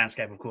WWE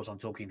landscape, of course, I'm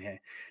talking here.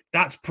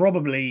 That's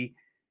probably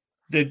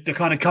the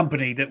kind of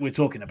company that we're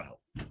talking about.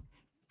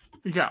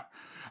 Yeah.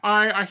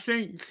 I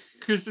think,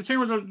 because the thing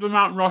with the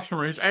Mount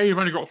Rushmore is, you've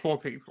only got 4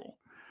 people.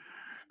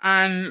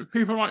 And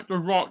people like The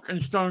Rock and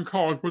Stone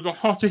Cold were the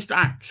hottest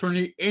acts when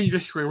the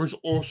industry was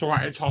also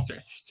at its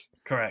hottest.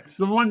 Correct.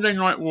 The Monday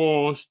Night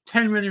Wars,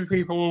 10 million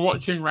people were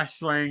watching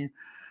wrestling.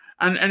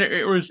 And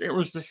it was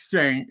this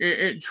thing.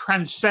 It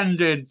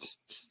transcended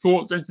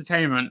sports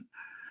entertainment,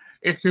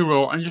 if you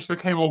will, and just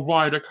became a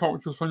wider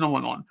cultural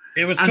phenomenon.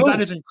 It was and cool. That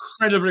is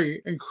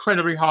incredibly,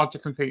 incredibly hard to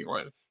compete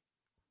with.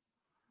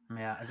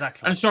 Yeah,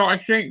 exactly. And so I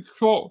think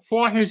for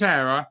his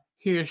era,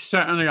 he is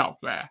certainly up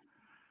there.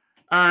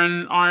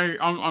 And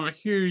I'm a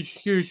huge,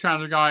 huge fan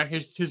of the guy.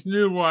 His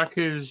new work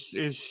is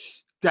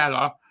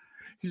stellar.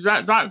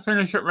 That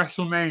finish at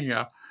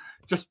WrestleMania,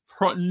 just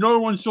no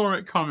one saw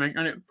it coming,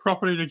 and it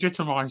properly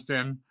legitimized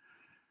him.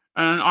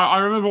 And I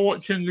remember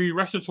watching the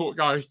Wrestle Talk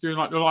guys doing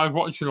like the live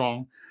watch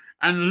along,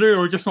 and Lou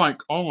were just like,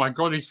 "Oh my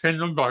god, he's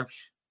pinned them both,"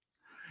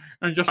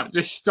 and just like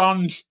this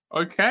stunned.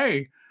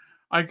 Okay,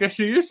 I guess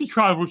he is the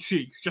tribal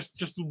chief,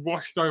 just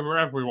washed over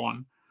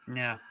everyone.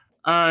 Yeah.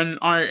 And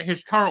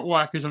his current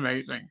work is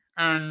amazing,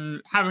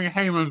 and having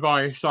Heyman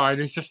by his side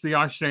is just the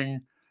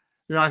icing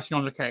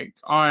on the cake.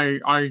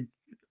 I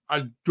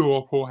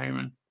adore Paul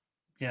Heyman.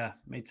 Yeah,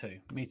 me too.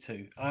 Me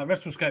too.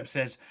 WrestleScope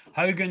says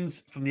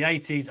Hogan's from the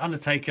 80s,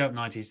 Undertaker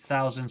 90s,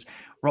 2000s,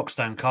 Rock,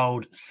 Stone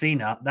Cold,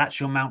 Cena. That's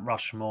your Mount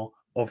Rushmore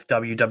of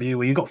WWE.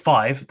 Well, you got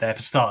 5 there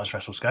for starters,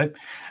 WrestleScope.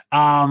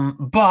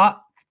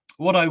 But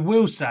what I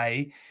will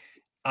say,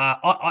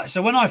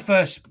 so when I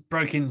first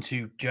broke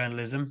into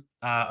journalism,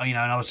 and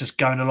I was just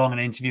going along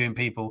and interviewing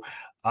people.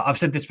 I've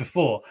said this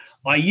before.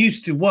 I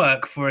used to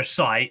work for a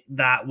site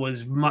that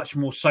was much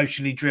more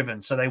socially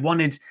driven. So they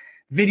wanted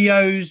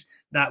videos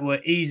that were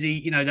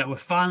easy, that were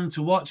fun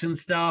to watch and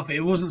stuff.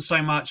 It wasn't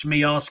so much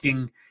me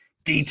asking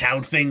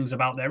detailed things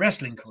about their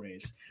wrestling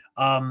careers.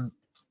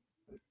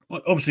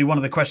 Obviously, one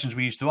of the questions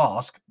we used to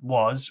ask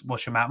was,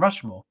 what's your Mount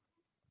Rushmore?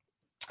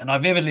 And I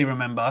vividly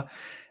remember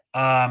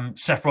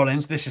Seth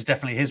Rollins, this is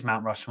definitely his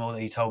Mount Rushmore that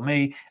he told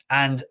me,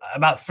 and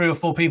about 3 or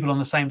 4 people on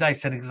the same day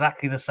said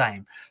exactly the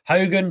same.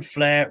 Hogan,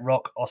 Flair,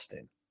 Rock,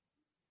 Austin.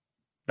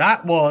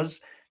 That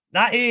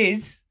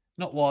is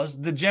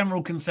the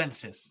general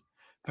consensus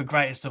for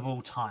greatest of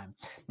all time.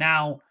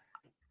 Now,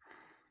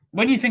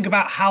 when you think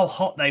about how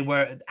hot they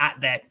were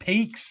at their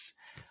peaks,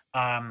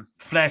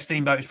 Flair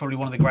Steamboat is probably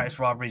one of the greatest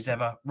rivalries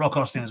ever. Rock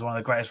Austin is one of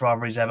the greatest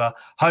rivalries ever.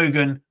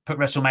 Hogan put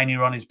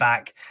WrestleMania on his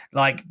back.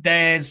 Like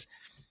there's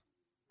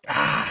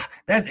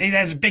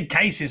big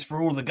cases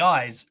for all the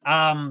guys.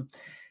 And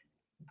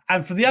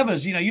for the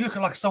others, you look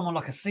at someone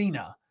like a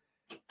Cena.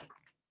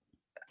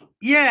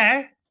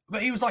 Yeah,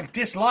 but he was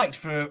disliked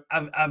for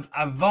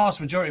a vast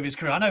majority of his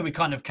career. I know we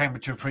kind of came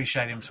to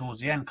appreciate him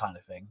towards the end kind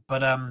of thing,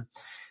 but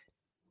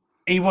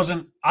he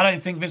wasn't, I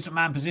don't think Vince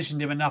McMahon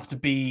positioned him enough to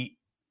be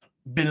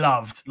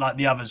beloved like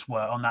the others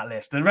were on that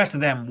list. The rest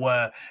of them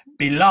were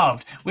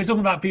beloved. We're talking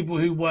about people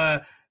who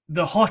were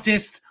the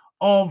hottest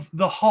of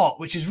the hot,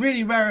 which is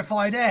really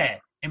rarefied air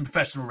in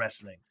professional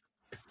wrestling.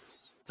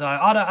 So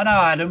I don't know,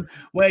 Adam,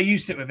 where you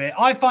sit with it.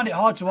 I find it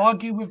hard to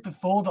argue with the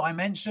 4 that I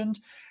mentioned,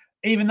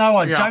 even though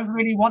I don't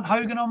really want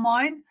Hogan on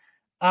mine.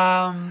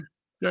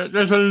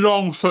 There's a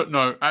long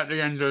footnote at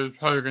the end of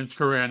Hogan's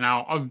career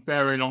now, a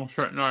very long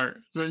footnote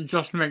that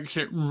just makes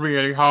it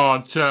really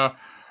hard to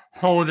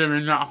hold him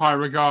in that high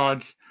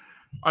regard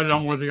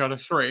along with the other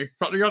 3.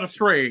 But the other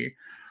 3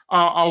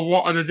 are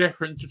what are the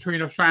difference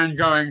between a fan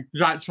going,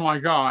 that's my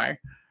guy,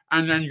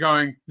 and then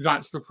going,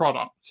 that's the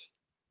product.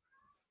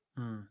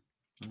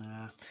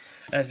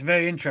 That's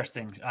very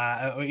interesting.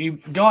 You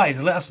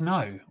guys, let us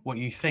know what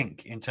you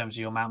think in terms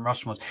of your Mount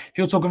Rushmores. If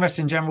you're talking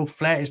wrestling in general,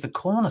 Flair is the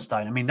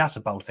cornerstone. I mean, that's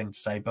a bold thing to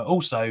say, but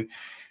also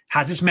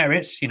has its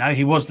merits.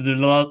 He was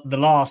the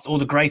last or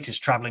the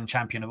greatest traveling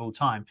champion of all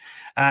time.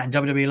 In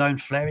WWE alone,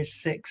 Flair is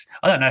 6.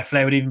 I don't know if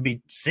Flair would even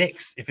be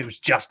 6 if it was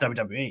just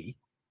WWE.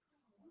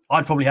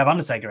 I'd probably have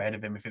Undertaker ahead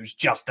of him if it was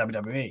just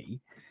WWE.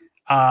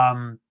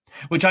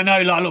 Which I know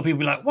a lot of people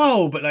be like,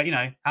 whoa, but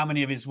how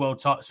many of his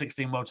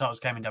 16 world titles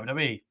came in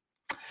WWE?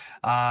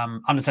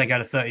 Undertaker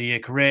had a 30-year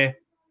career.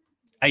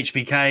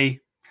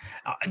 HBK.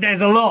 There's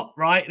a lot,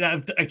 right, that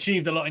have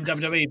achieved a lot in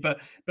WWE. But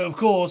of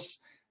course,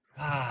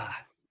 I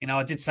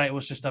did say it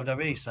was just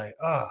WWE. So,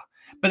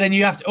 but then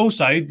you have to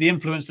also the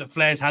influence that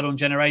Flair's had on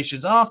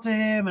generations after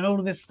him and all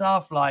of this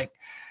stuff.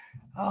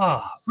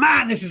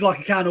 Man, this is like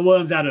a can of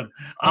worms, Adam.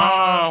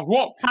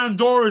 What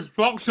Pandora's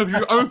box have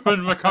you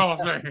opened,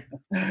 McCarthy?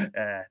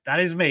 That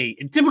is me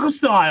in typical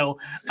style.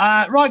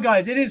 Right,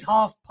 guys, it is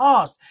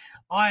past.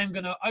 I am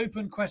going to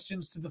open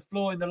questions to the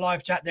floor in the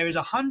live chat. There is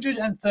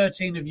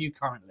 113 of you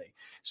currently.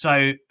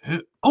 So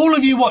all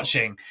of you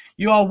watching,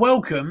 you are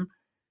welcome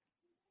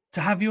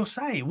to have your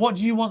say. What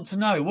do you want to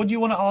know? What do you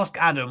want to ask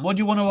Adam? What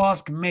do you want to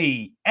ask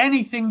me?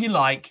 Anything you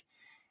like,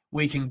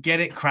 we can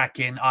get it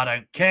cracking. I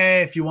don't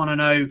care if you want to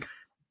know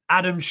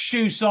Adam's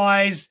shoe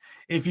size,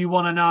 if you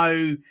want to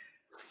know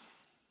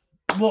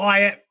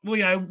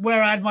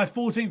where I had my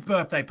 14th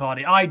birthday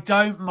party. I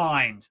don't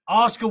mind.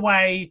 Ask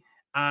away,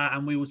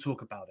 and we will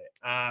talk about it.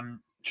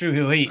 True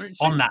Hill Heat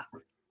on that.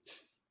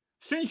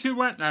 Since you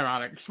went there,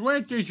 Alex, where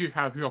did you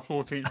have your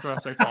 14th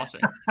birthday party?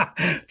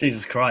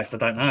 Jesus Christ, I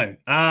don't know.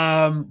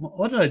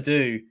 What did I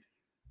do?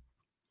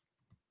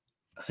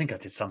 I think I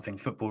did something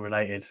football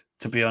related,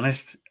 to be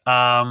honest.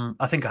 I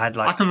think I had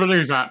I can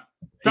believe that.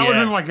 That would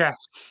have been my guess.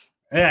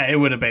 Yeah, it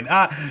would have been.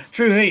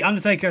 True Heat,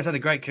 Undertaker has had a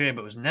great career,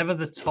 but was never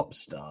the top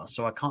star,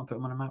 so I can't put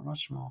him on a Mount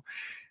Rushmore.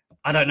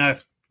 I don't know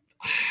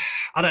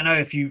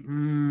if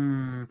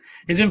you...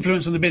 his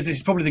influence on the business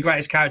is probably the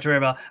greatest character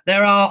ever.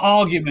 There are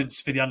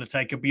arguments for The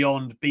Undertaker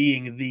beyond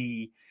being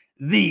the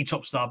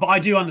top star, but I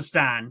do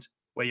understand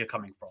where you're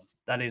coming from.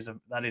 That is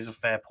a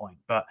fair point.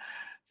 But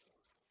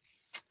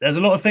there's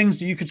a lot of things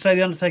that you could say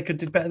The Undertaker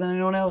did better than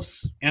anyone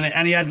else.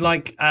 And he had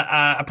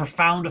a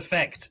profound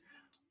effect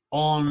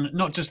on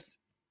not just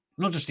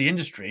the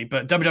industry,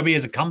 but WWE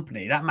as a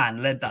company. That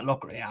man led that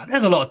locker room. Yeah,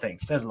 there's a lot of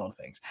things.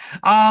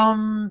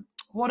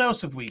 What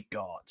else have we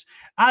got?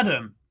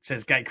 Adam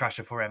says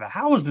Gatecrasher forever.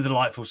 How was the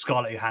delightful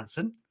Scarlett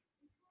Johansson?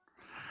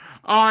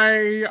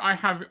 I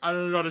have a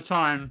lot of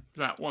time for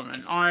that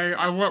woman.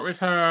 I worked with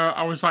her.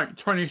 I was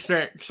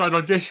 26. I'd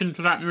auditioned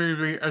for that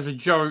movie as a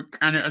joke,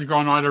 and it had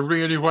gone either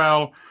really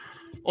well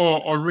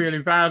or really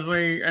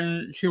badly,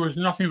 and she was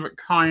nothing but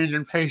kind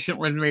and patient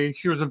with me.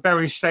 She was a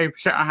very safe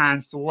set of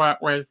hands to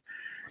work with.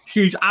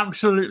 She's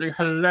absolutely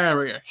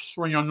hilarious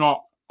when you're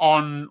not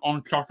on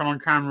clock and on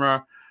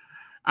camera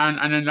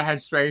and in the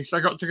headspace. I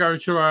got to go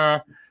to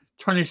a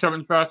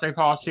 27th birthday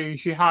party.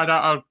 She had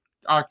at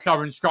a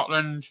club in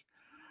Scotland,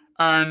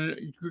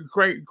 and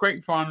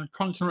great fun,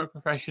 consummate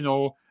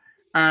professional,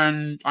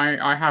 and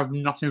I have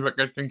nothing but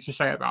good things to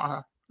say about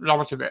her. Love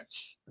her to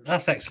bits.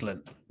 That's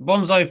excellent.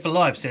 Bonzo for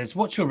Life says,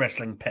 what's your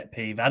wrestling pet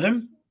peeve,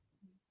 Adam?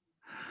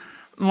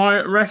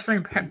 My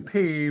wrestling pet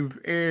peeve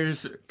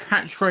is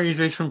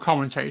catchphrases from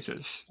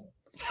commentators.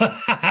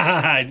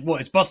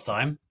 What, it's boss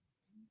time?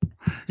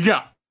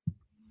 Yeah.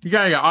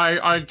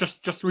 I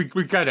just we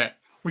get it.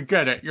 We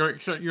get it.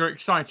 You're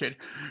excited.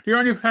 The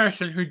only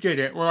person who did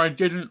it where I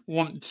didn't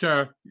want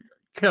to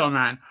kill a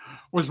man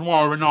was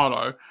Mauro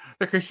Ranallo,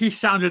 because he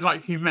sounded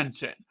like he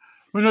meant it.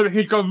 Whenever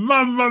he'd go,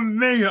 "Mamma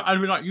mia,"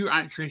 I'd be like, "You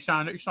actually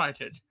sound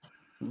excited."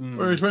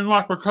 Whereas when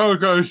Michael Cole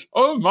goes,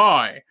 "Oh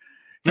my,"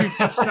 he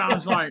just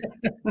sounds like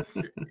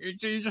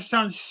it just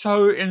sounds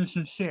so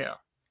insincere.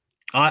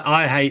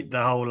 I hate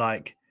the whole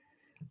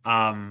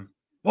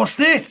what's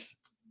this?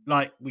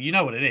 Like, well, you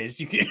know what it is.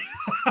 You can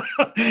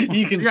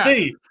you can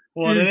see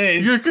what it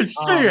is. You can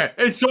see it.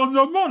 It's on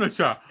the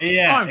monitor.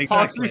 Yeah, I'm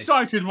partially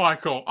sighted,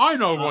 Michael. I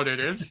know what it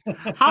is.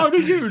 How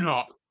did you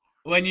not?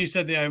 When you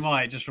said the "oh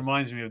my," it just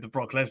reminds me of the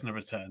Brock Lesnar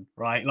return,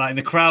 right? Like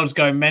the crowd's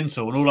going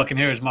mental, and all I can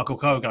hear is Michael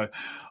Cole go,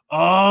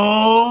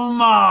 "Oh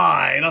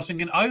my!" And I was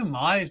thinking, "Oh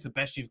my" is the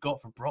best you've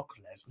got for Brock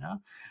Lesnar.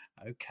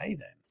 Okay,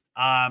 then.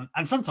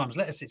 And sometimes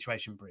let a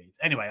situation breathe.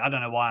 Anyway, I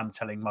don't know why I'm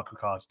telling Michael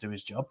Cole to do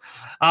his job.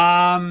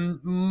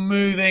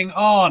 Moving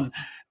on.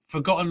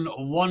 Forgotten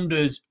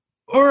Wonders.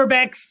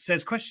 Urbex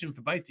says, question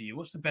for both of you.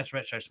 What's the best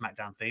retro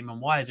SmackDown theme, and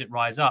why is it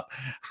Rise Up?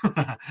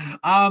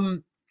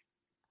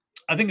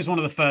 I think it's one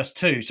of the first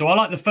two. So I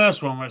like the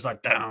first one where it's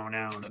like down,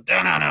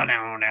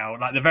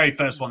 like the very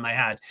first one they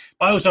had.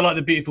 But I also like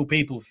the Beautiful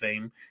People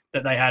theme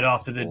that they had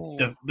after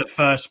the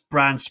first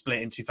brand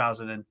split in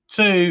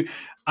 2002.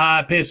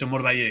 Pearson, what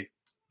about you?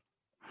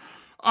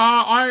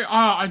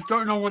 I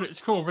don't know what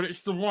it's called, but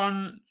it's the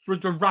one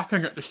with the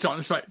rapping at the start.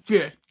 It's like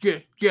yeah,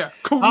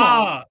 come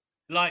on.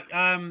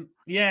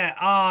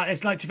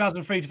 It's like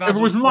 2003, 2004.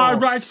 It was my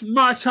rights,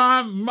 my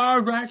time, my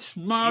rights,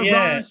 my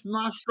rights,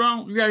 my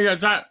strong. Yeah,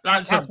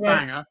 that's a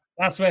banger.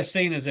 That's where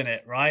Cena's in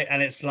it, right?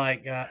 And it's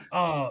like,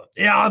 I've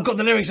got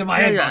the lyrics in my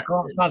head, but I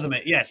can't fathom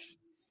it. Yes.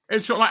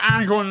 It's got like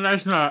Angle and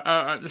Lesnar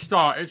at the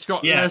start. It's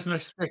got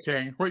Lesnar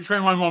spitting, which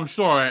when my mom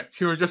saw it,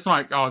 she was just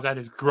like, "Oh, that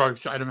is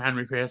gross, Adam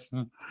Henry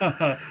Pearson."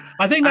 I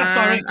think that's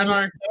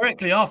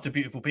directly after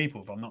Beautiful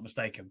People, if I'm not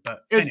mistaken.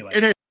 But anyway.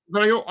 It is.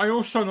 But I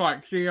also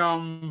like the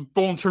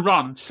Born to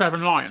Run,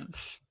 Seven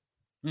Lions.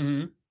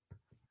 Mm-hmm.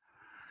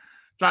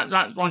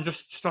 That one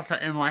just stuck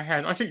out in my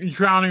head. I think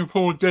Drowning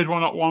Pool did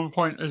one at one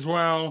point as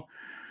well.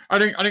 I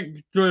think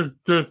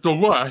the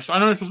worst, I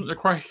know this wasn't the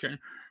question,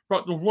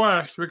 but the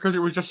worst, because it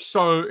was just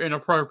so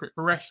inappropriate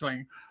for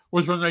wrestling,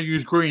 was when they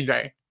used Green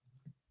Day.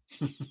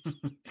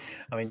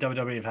 I mean,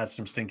 WWE have had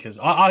some stinkers.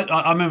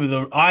 I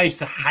remember I used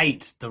to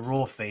hate the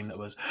Raw theme that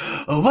was,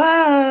 "Oh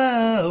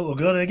wow, we're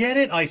gonna get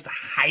it." I used to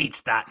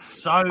hate that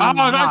so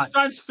much.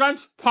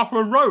 That's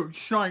Papa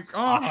Roach. I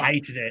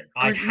hated it.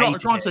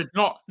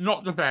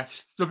 Not the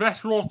best. The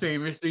best Raw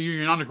theme is the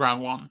Union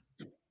Underground one.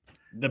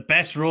 The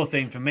best Raw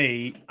theme for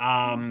me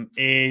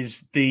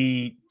is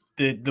the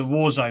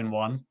Warzone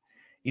one.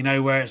 You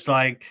know, where it's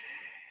like,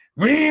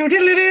 and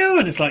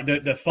it's like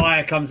the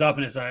fire comes up,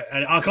 and it's like,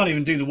 and I can't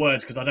even do the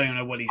words because I don't even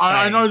know what he's saying.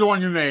 I know the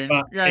one you mean.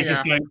 But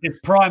it's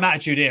Prime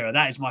Attitude Era.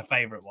 That is my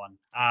favourite one.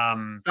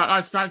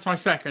 That's my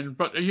second.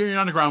 But the Union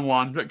Underground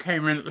one that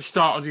came in at the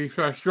start of the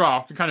first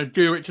draft to kind of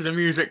do it to the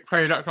music,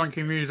 play that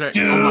funky music.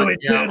 To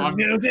the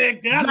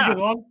music. That's a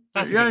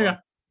good one.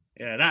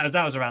 Yeah,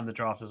 that was around the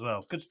draft as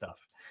well. Good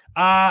stuff.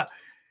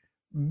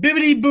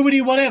 Bibbidi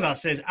boobidi whatever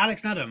says,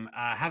 Alex and Adam,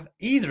 have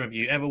either of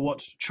you ever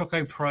watched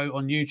Choco Pro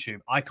on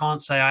YouTube? I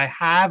can't say I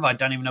have. I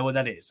don't even know what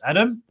that is.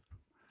 Adam?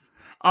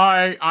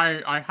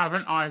 I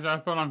haven't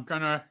either, but I'm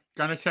gonna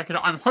check it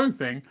out. I'm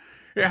hoping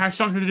it has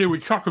something to do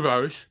with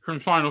Chocobos from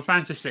Final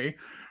Fantasy.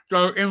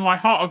 Though in my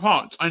heart of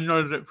hearts, I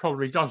know that it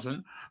probably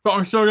doesn't, but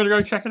I'm still gonna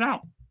go check it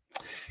out.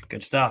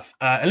 Good stuff.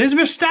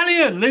 Elizabeth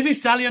Stallion, Lizzie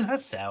Stallion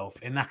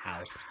herself in the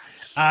house.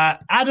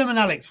 Adam and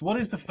Alex, what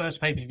is the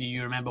first pay-per-view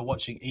you remember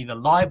watching either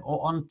live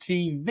or on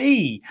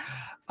TV?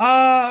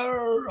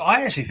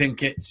 I actually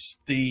think it's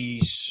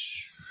the...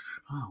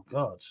 Oh,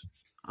 God.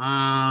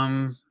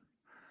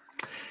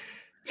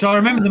 So I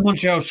remember the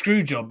Montreal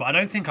Screwjob, but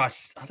I don't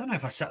know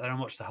if I sat there and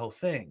watched the whole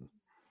thing,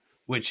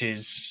 which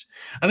is...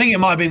 I think it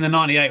might have been the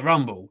 98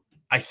 Rumble,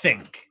 I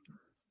think.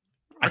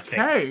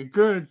 Okay,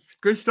 good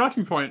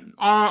starting point.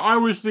 I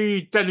was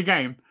the Dead of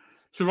Game,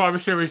 Survivor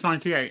Series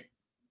 98.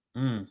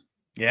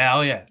 Yeah,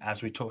 oh yeah,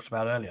 as we talked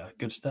about earlier.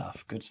 Good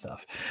stuff, good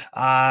stuff.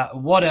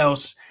 What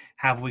else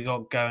have we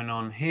got going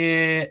on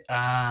here?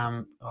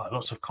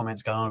 Lots of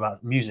comments going on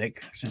about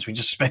music since we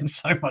just spent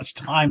so much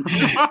time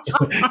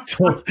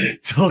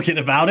talking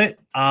about it.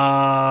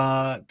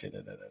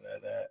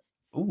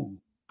 Ooh.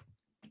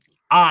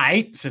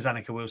 Says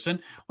Annika Wilson,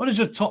 what is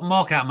your top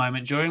mark-out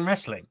moment during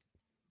wrestling?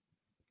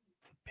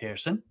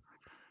 Pearson?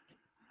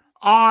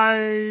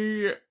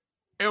 It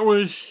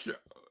was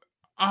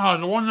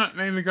the one that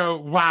made me go,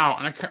 wow,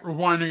 and I kept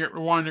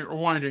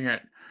rewinding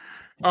it.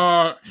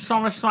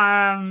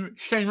 SummerSlam,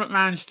 Shane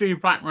McMahon,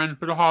 Steve Blackman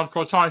for the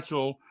hardcore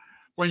title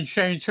when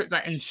Shane took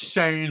that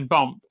insane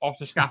bump off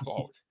the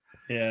scaffold.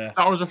 Yeah.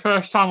 That was the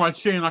first time I'd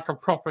seen like a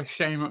proper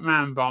Shane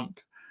McMahon bump.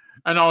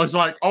 And I was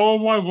like, oh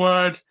my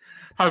word,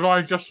 have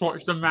I just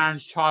watched a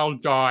man's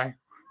child die?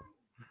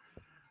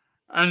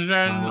 And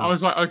then I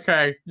was like,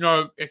 okay,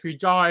 no, if he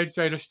died,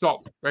 they'd have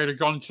stopped. They'd have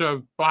gone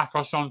to black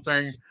or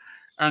something.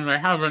 And they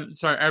haven't,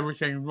 so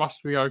everything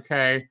must be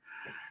okay.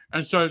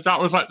 And so that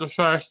was like the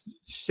first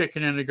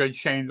sickeningly good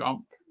Shane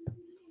bump.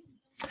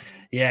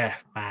 Yeah,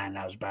 man,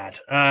 that was bad.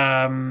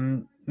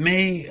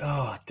 Me.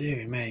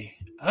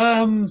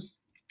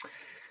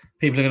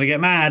 People are going to get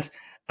mad.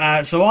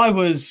 So I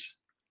was,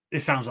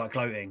 this sounds like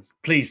gloating.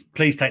 Please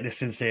take this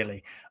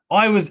sincerely.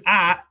 I was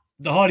at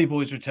the Hardy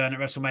Boys return at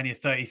WrestleMania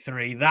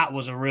 33. That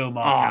was a real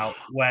mark out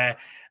where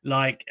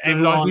like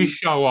everyone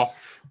show off.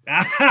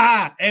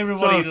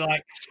 Everybody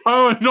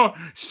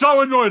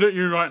so annoyed at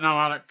you right now,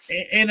 Alex.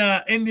 In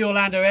the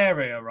Orlando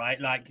area, right?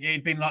 Like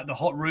it'd been like the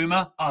hot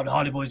rumor, the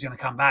Hardy Boys are going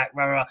to come back,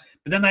 blah, blah, blah.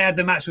 But then they had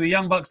the match with the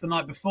Young Bucks the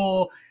night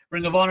before,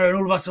 Ring of Honor, and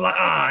all of us are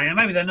like,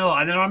 maybe they're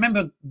not. And then I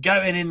remember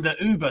going in the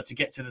Uber to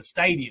get to the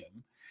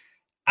stadium,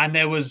 and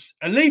there was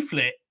a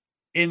leaflet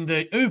in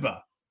the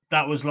Uber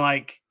that was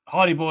like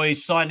Hardy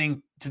Boys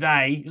signing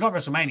today. It was like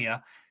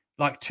WrestleMania.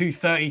 Like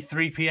 2:30,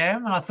 3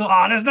 p.m. And I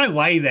thought, there's no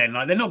way then.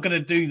 Like, they're not going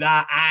to do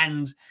that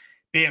and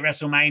be at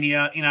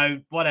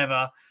WrestleMania,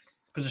 whatever.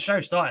 Because the show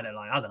started at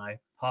like, I don't know,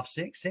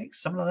 5:30,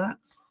 6, something like that.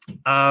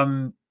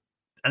 And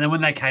then when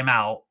they came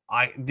out,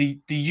 the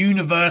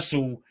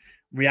universal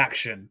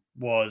reaction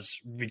was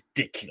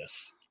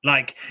ridiculous.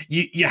 Like,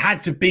 you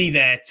had to be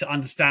there to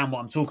understand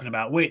what I'm talking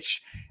about,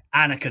 which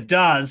Annika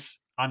does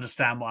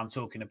understand what I'm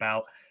talking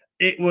about.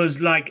 It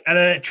was like an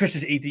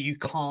electricity that you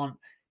can't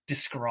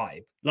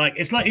describe. Like,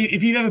 it's like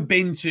if you've ever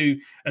been to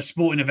a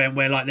sporting event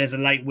where like there's a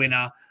late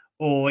winner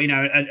or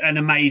an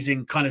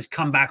amazing kind of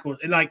comeback, or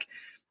like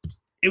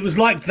it was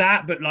like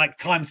that, but like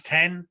times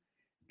 10.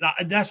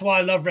 Like, that's why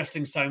I love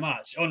wrestling so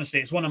much. Honestly,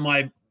 it's one of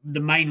the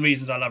main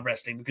reasons I love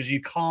wrestling, because you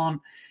can't,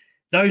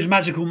 those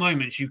magical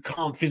moments you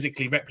can't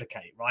physically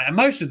replicate, right? And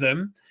most of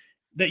them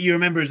that you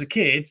remember as a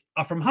kid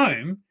are from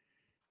home.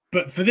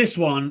 But for this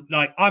one,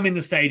 like, I'm in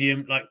the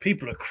stadium, like,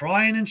 people are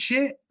crying and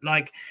shit.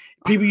 Like,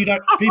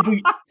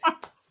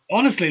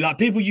 honestly, like,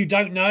 people you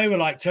don't know are,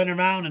 like, turning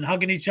around and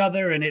hugging each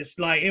other. And it's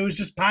like, it was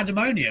just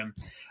pandemonium.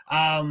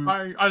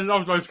 I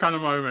love those kind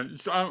of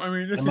moments. I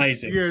mean, this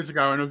amazing. Is years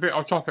ago and a bit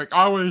off topic.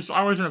 I was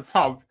in a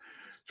pub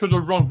for the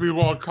Rugby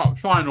World Cup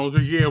final the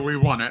year we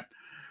won it.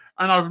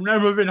 And I've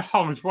never been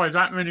hugged by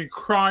that many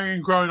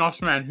crying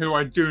grown-ass men who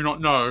I do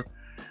not know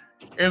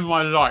in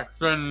my life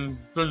than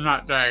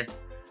that day.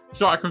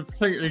 So I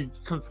completely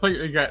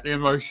get the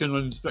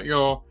emotions that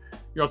you're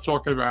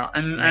talking about,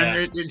 and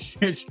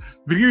it's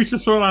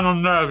beautiful and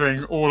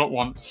unnerving all at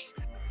once.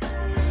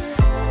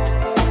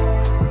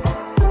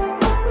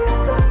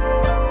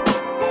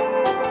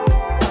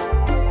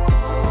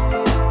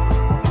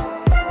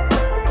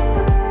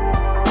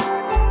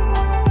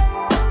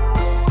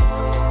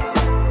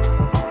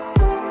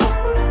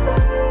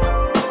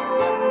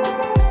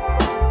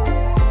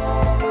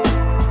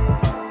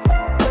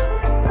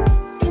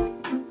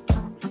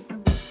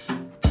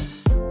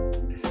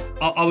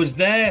 I was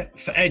there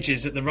for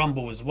Edges at the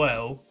Rumble as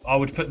well. I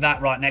would put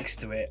that right next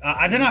to it.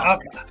 I don't know.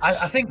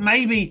 I think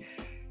maybe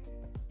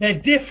they're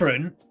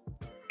different.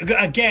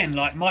 Again,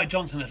 like Mike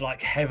Johnson has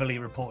like heavily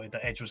reported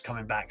that Edge was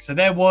coming back. So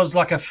there was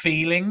like a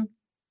feeling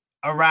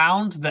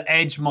around that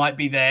Edge might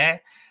be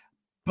there.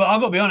 But I've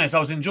got to be honest, I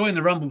was enjoying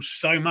the Rumble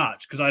so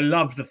much because I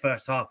loved the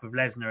first half of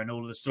Lesnar and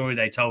all of the story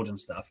they told and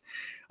stuff.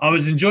 I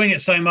was enjoying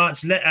it so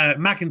much.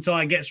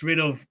 McIntyre gets rid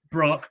of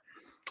Brock.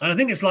 And I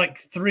think it's like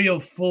 3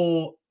 or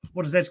 4.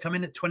 What does Edge come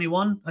in at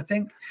 21? I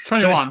think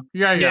 21. So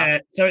yeah.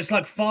 So it's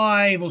like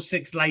 5 or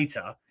 6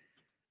 later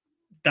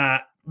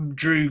that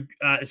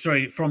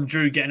from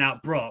Drew getting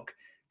out Brock,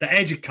 the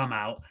Edge had come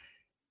out.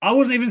 I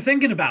wasn't even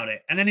thinking about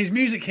it, and then his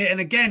music hit, and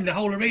again the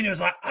whole arena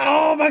was like,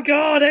 "Oh my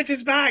God, Edge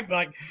is back!"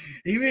 Like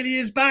he really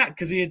is back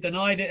because he had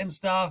denied it and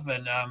stuff.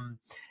 And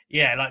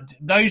like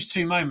those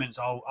 2 moments,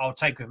 I'll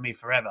take with me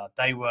forever.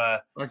 They're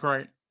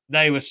great.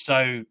 They were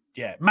so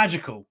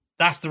magical.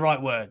 That's the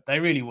right word. They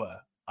really were.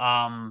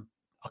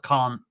 I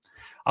can't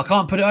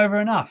put it over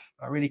enough.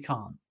 I really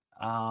can't.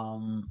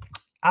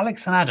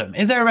 Alex and Adam,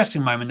 is there a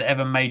wrestling moment that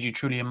ever made you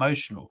truly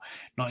emotional,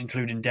 not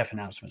including death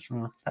announcements?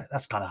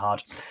 That's kind of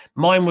hard.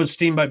 Mine was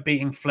Steamboat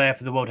beating Flair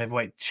for the World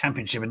Heavyweight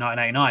Championship in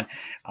 1989.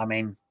 I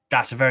mean,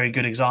 that's a very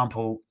good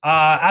example.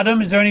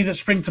 Adam, is there any that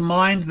spring to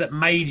mind that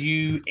made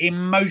you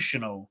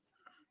emotional?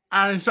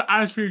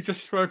 As we've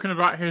just spoken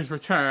about his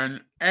return,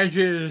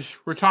 Edge's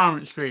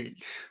retirement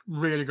speech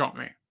really got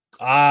me.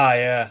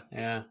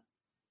 Yeah.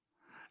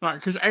 Like,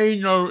 because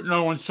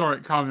no one saw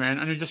it coming,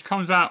 and he just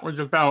comes out with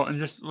the belt and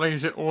just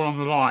lays it all on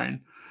the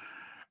line.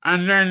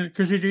 And then,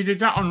 because he did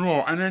that on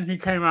Raw, and then he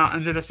came out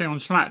and did a thing on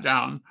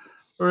SmackDown,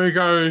 where he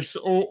goes,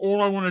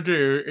 all I want to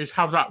do is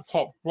have that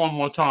pop one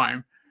more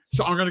time.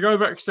 So I'm going to go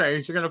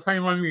backstage, I'm going to play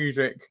my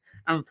music,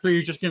 and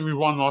please just give me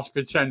one last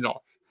good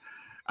send-off.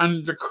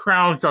 And the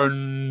crowd go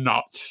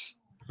nuts.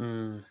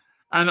 And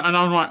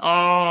I'm like,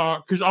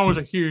 because I was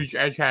a huge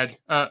Edge head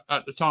at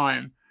the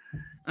time.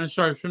 And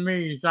so for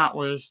me, that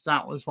was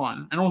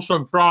one. And also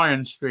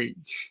Brian's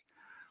speech,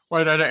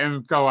 where they let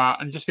him go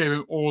out and just gave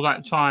him all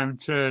that time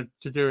to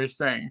do his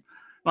thing.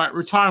 Like,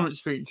 retirement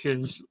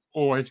speeches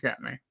always get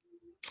me.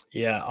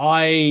 Yeah,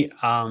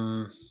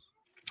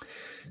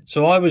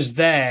 so I was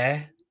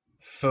there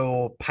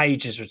for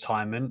Paige's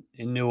retirement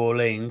in New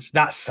Orleans.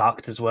 That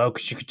sucked as well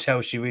because you could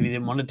tell she really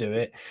didn't want to do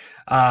it.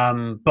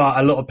 But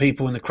a lot of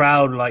people in the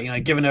crowd,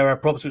 like, giving her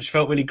props, which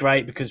felt really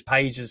great because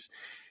Paige is,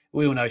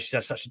 we all know she's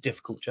had such a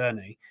difficult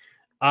journey.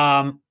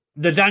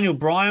 The Daniel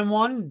Bryan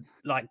one,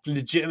 like,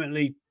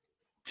 legitimately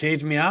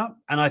teared me up.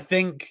 And I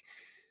think,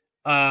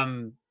 if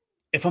I'm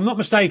not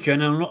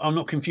mistaken, and I'm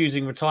not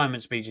confusing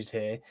retirement speeches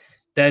here,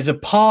 there's a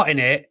part in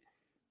it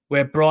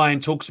where Bryan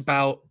talks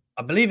about,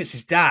 I believe it's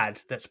his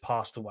dad that's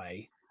passed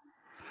away.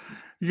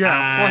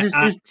 Yeah,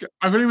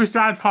 I believe his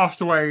dad passed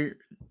away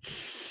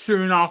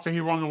soon after he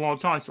won the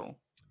world title.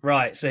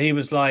 Right, so he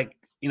was like,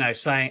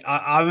 saying,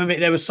 I remember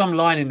there was some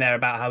line in there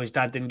about how his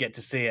dad didn't get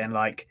to see it, and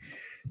like,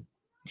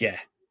 yeah,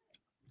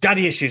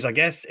 daddy issues, I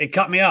guess. It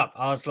cut me up.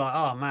 I was like,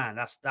 oh man,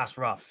 that's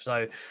rough.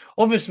 So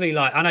obviously,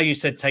 like, I know you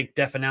said take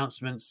death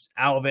announcements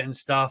out of it and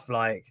stuff,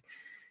 like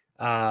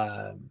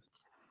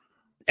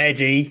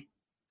Eddie,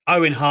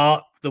 Owen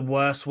Hart, the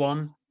worst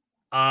one.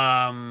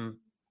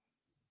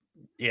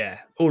 Yeah,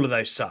 all of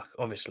those suck,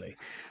 obviously.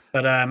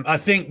 But I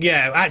think,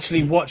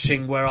 actually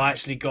watching where I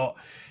actually got,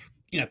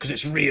 because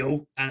it's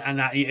real, and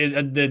that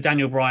the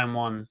Daniel Bryan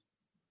one,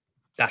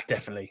 that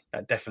definitely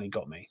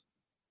got me.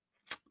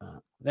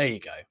 There you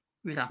go.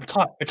 Yeah.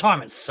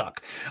 Retirements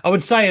suck. I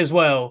would say as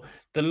well,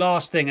 the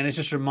last thing, and it's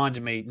just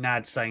reminded me,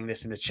 Nad saying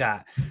this in the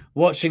chat,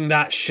 watching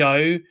that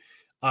show,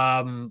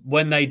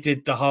 when they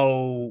did the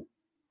whole,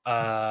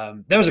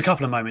 there was a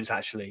couple of moments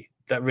actually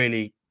that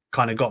really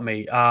kind of got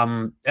me.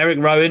 Eric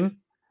Rowan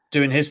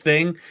doing his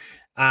thing,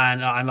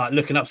 and like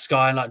looking up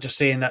Sky and like just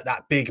seeing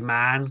that big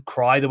man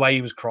cry the way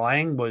he was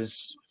crying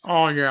was,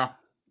 oh yeah,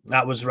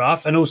 that was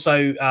rough. And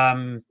also, yes,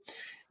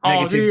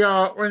 I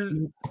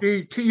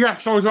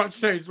was about to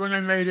say, when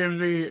they made him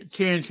the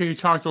TNT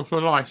title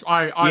for life,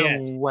 I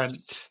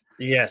went.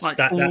 Yes, like,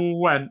 that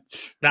went.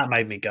 That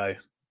made me go.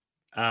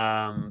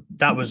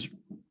 That was,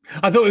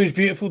 I thought it was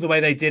beautiful the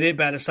way they did it,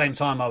 but at the same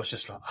time, I was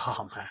just like,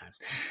 oh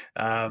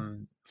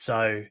man.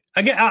 So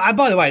again,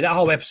 by the way, that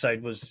whole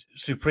episode was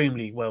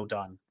supremely well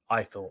done.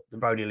 I thought the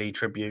Brody Lee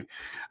tribute,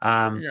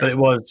 but it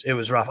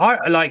was rough. I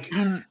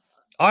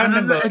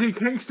remember Eddie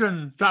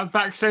Kingston, that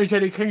backstage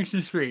Eddie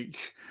Kingston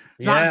speech.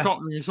 That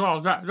got me as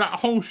well. That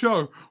whole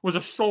show was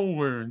a soul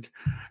wound,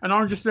 and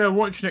I'm just there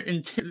watching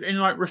it in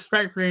like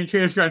respectfully in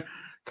tears, going,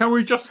 "Can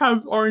we just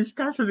have Orange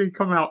Cassidy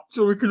come out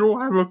so we can all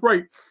have a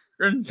break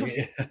and just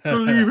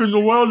believe in the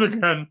world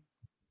again?"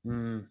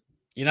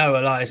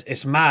 Like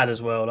it's mad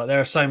as well. Like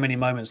there are so many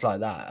moments like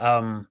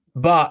that.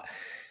 But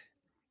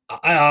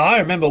I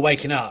remember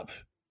waking up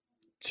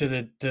to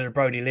the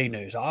Brody Lee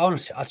news. I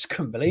just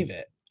couldn't believe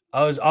it.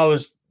 I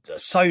was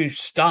so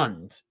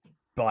stunned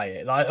by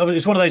it. Like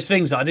it's one of those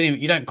things that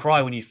you don't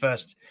cry when you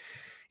first,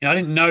 I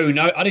didn't know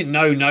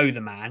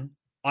the man.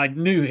 I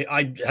knew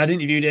I had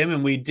interviewed him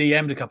and we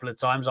DM'd a couple of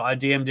times. I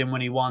DM'd him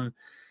when he won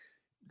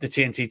the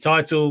TNT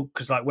title,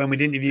 because like when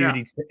we'd interviewed,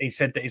 he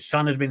said that his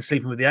son had been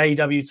sleeping with the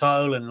AEW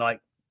title, and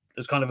like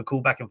there's kind of a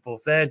cool back and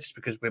forth there just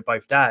because we're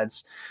both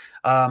dads.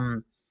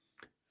 But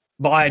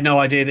I had no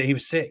idea that he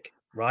was sick,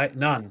 right?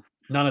 None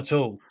at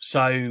all.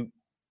 So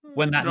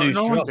when that news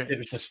dropped, it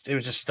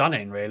was just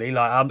stunning, really.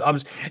 Like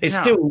it's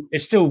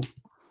still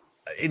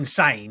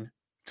insane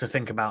to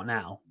think about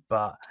now,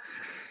 but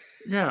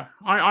yeah,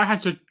 I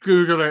had to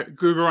Google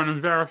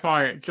and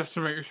verify it just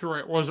to make sure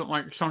it wasn't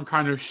like some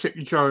kind of sick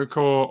joke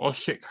or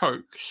sick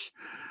hoax.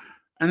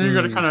 And then you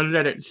got to kind of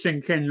let it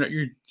sink in that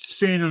you'd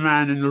seen a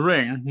man in the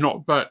ring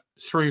not but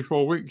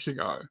 3-4 weeks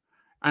ago,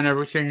 and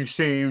everything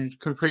seemed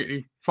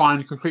completely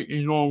fine,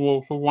 completely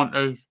normal, for want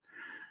of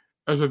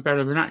a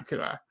better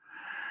vernacular.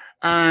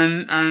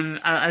 And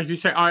as you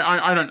say,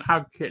 I don't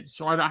have kids,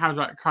 so I don't have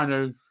that kind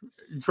of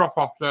drop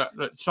off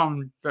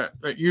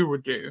that you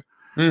would do.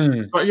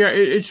 But yeah,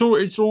 it's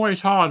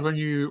always hard when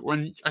you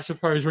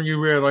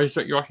realize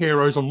that your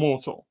heroes are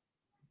mortal.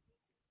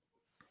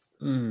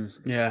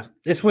 Yeah,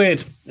 it's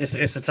weird.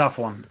 It's a tough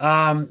one.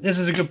 This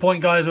is a good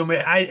point, guys, when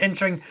we're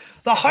entering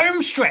the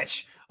home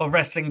stretch of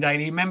Wrestling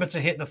Daily. Remember to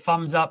hit the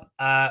thumbs up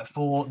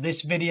for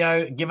this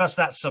video. Give us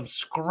that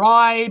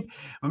subscribe.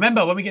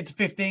 Remember, when we get to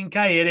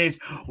 15K, it is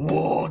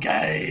War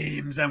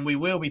Games, and we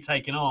will be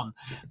taking on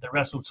the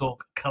Wrestle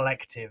Talk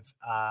Collective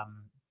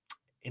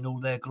in all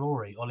their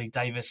glory. Ollie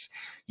Davis,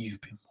 you've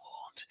been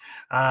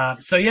warned.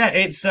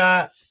 It's...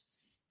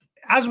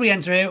 as we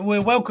enter it,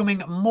 we're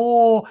welcoming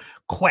more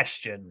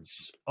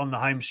questions on the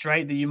home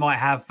straight that you might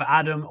have for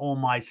Adam or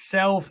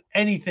myself.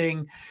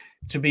 Anything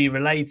to be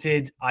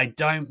related, I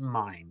don't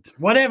mind.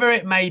 Whatever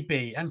it may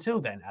be.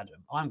 Until then,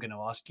 Adam, I'm going to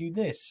ask you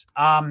this.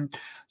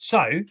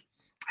 So,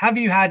 have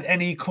you had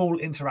any cool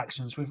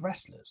interactions with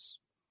wrestlers?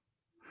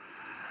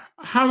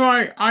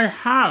 I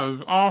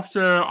have.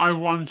 After I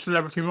won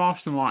Celebrity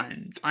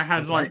Mastermind, I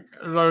had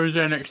those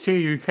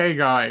NXT UK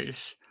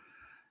guys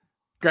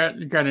get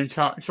in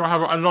touch. So I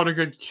have a lot of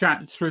good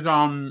chats with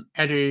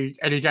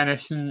Eddie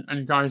Dennis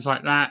and guys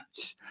like that.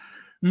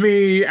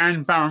 Me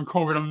and Baron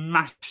Corbin are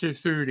massive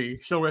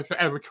foodies, so we're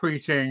forever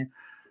tweeting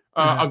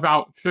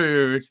about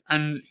food,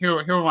 and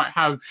he'll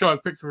show a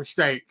picture of a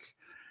steak,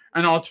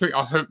 and I'll tweet,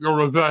 I hope you're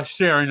reverse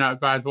searing that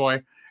bad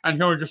boy, and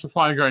he'll just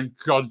reply going,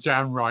 God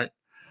damn right.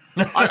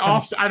 I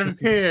asked Adam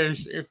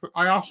Pearce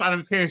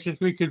if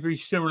we could be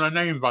similar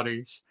name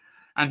buddies,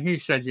 and he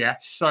said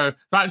yes. So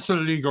that's a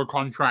legal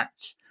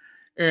contract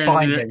in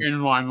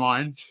my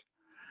mind.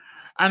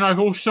 And I've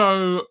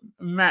also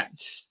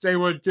they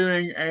were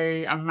doing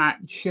a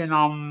match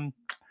in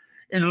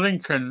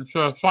Lincoln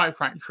for Fight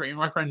Factory.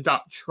 My friend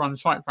Dutch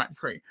runs Fight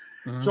Factory.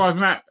 Mm-hmm. So I've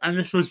met, and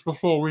this was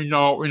before we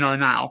know what we know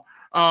now,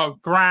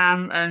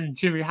 Bram and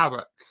Jimmy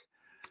Havoc.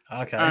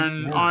 Okay.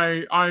 And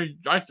yeah.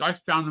 I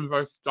found them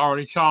both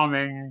thoroughly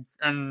charming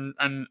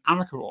and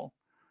amicable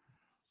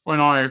when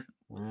I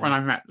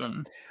met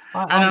them.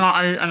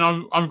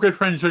 I'm good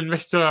friends with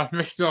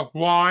Mr.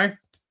 Y.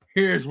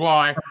 Here's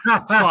why,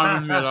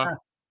 Simon Miller.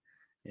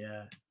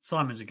 Yeah,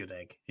 Simon's a good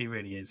egg. He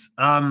really is.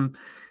 I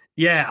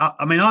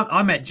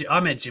met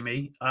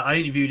Jimmy. I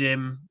interviewed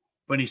him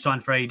when he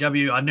signed for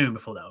AEW. I knew him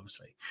before that,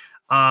 obviously.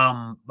 But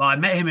I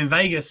met him in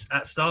Vegas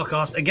at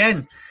Starcast.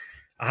 Again,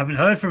 I haven't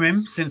heard from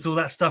him since all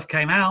that stuff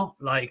came out.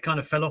 Like, it kind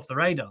of fell off the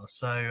radar.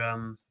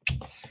 So,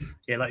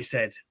 like you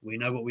said, we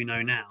know what we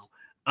know now.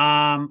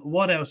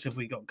 What else have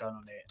we got going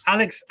on here?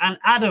 Alex and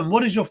Adam,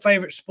 what is your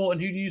favourite sport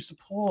and who do you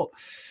support?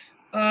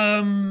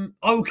 I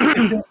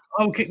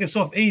will kick this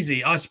off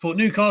easy. I support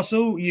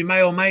Newcastle. You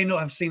may or may not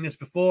have seen this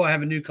before. I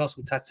have a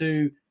Newcastle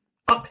tattoo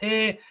up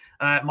here.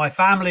 My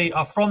family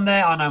are from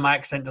there. I know my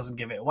accent doesn't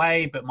give it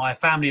away, but my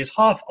family is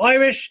half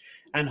Irish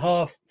and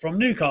half from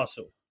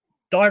Newcastle.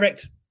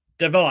 Direct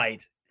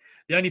divide.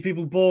 The only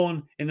people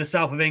born in the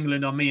south of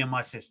England are me and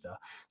my sister.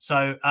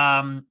 So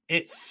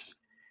it's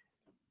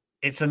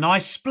a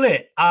nice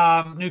split.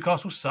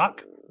 Newcastle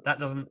suck. That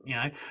doesn't,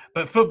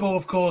 but football,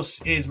 of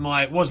course, was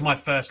my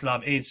first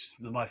love,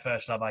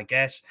 I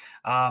guess.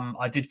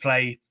 I did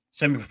play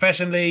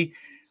semi-professionally.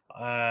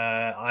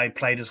 I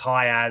played as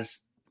high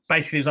as,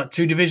 basically, it was like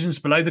 2 divisions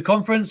below the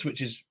conference,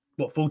 which is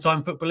what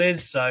full-time football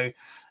is. So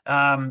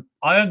I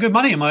earned good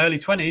money in my early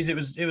 20s.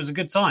 It was a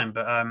good time,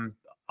 but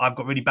I've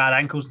got really bad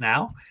ankles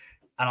now,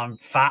 and I'm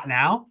fat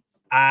now,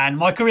 and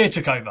my career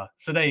took over.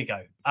 So there you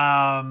go.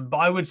 But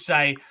I would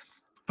say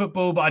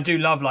football, but I do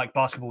love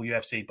basketball,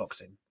 UFC,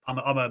 boxing. I'm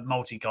a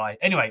multi guy.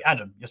 Anyway,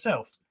 Adam,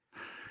 yourself.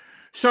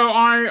 So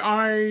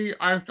I'm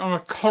a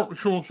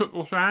cultural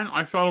football fan.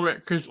 I follow it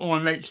because all my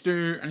mates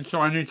do, and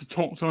so I need to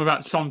talk to them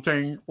about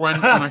something when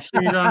I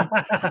see them.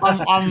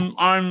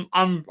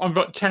 I'm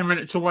about 10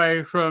 minutes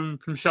away from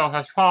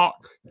Selhurst Park,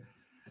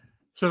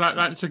 so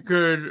that's a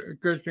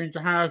good thing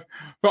to have.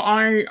 But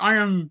I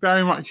am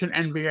very much an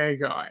NBA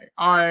guy.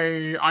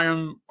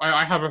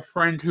 I have a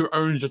friend who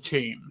owns a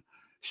team.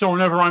 So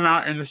whenever I'm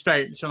out in the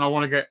States and I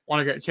want to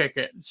get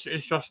tickets,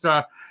 it's just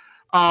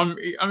I'm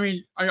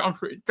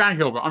Dan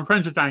Gilbert. I'm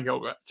friends with Dan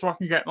Gilbert, so I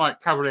can get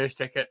Cavaliers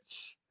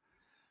tickets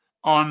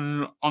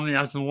on the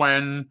as and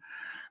when.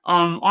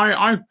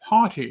 I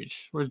partied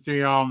with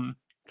the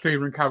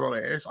Cleveland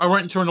Cavaliers. I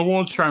went to an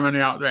awards ceremony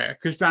out there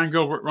because Dan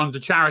Gilbert runs a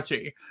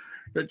charity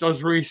that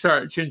does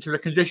research into the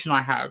condition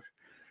I have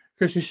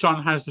because his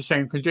son has the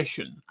same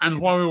condition. And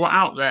while we were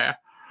out there,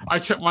 I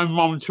took my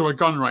mum to a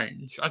gun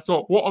range. I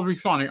thought, what would be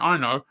funny? I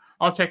know.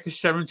 I'll take a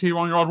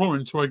 71-year-old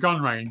woman to a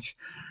gun range.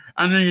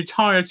 And the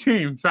entire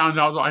team found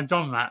out that I'd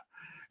done that.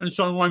 And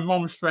so my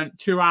mum spent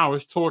 2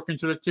 hours talking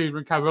to the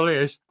Cleveland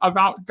Cavaliers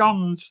about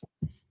guns.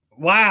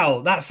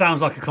 Wow, that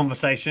sounds like a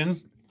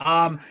conversation.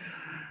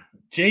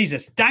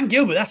 Jesus, Dan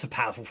Gilbert, that's a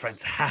powerful friend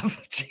to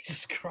have.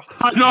 Jesus Christ.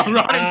 I know,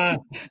 right?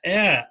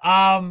 Yeah.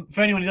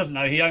 For anyone who doesn't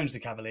know, he owns the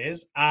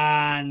Cavaliers.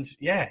 And,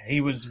 yeah,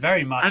 he was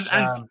very much...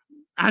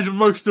 And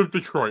most of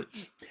Detroit.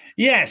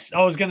 Yes,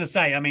 I was going to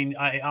say,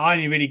 I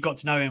only really got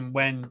to know him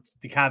when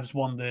the Cavs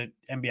won the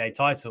NBA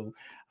title.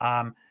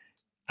 But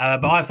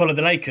I followed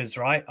the Lakers,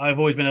 right? I've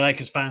always been a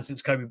Lakers fan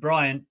since Kobe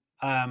Bryant.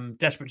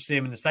 Desperate to see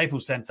him in the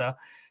Staples Center.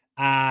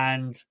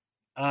 And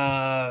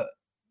so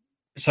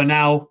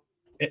now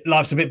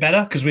life's a bit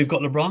better because we've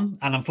got LeBron,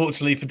 and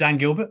unfortunately for Dan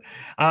Gilbert.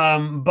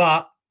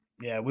 But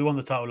Yeah, we won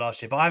the title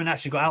last year, but I haven't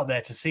actually got out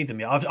there to see them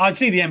yet. I'd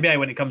see the NBA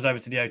when it comes over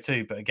to the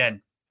O2, but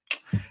again,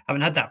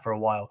 haven't had that for a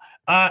while.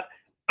 I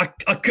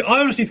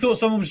honestly thought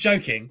someone was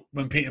joking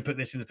when Peter put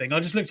this in the thing. I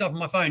just looked up on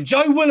my phone.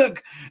 Joe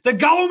Willock, the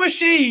goal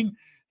machine.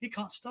 He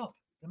can't stop.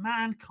 The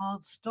man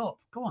can't stop.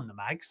 Go on, the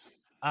Mags.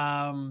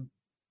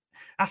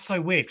 That's so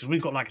weird because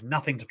we've got like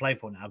nothing to play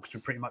for now because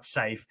we're pretty much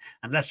safe,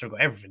 and Leicester have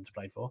got everything to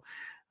play for.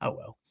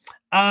 Oh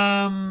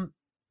well.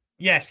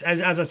 Yes,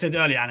 as I said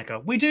earlier,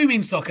 Annika, we do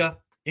mean soccer.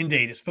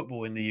 Indeed, it's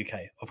football in the UK,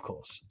 of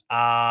course.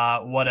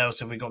 What else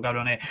have we got going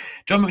on here?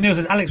 John McNeil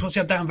says, Alex, what's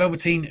the update on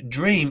Velveteen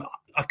Dream?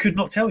 I could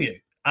not tell you.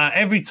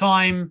 Every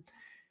time,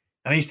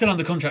 I mean, he's still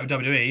under contract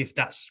with WWE, if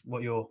that's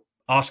what you're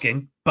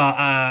asking.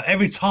 But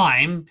every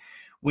time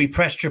we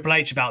press Triple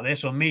H about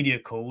this on media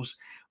calls,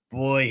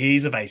 boy,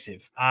 he's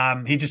evasive.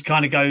 He just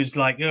kind of goes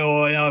like,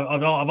 oh, you know,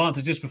 I've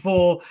answered this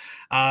before.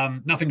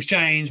 Nothing's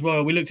changed.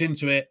 Well, we looked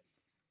into it.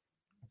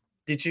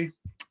 Did you?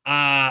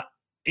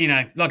 You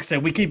know, like I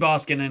said, we keep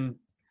asking and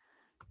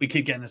we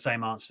keep getting the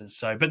same answers.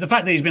 So, but the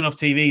fact that he's been off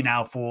TV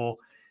now for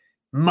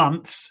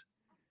months,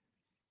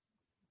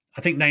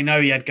 I think they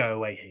know he had go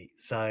away heat.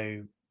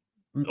 So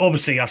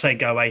obviously I say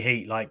go away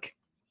heat, like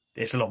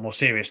it's a lot more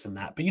serious than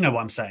that, but you know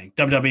what I'm saying.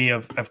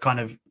 WWE have kind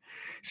of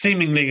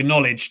seemingly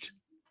acknowledged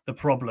the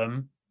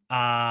problem,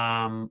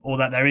 or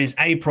that there is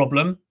a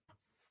problem.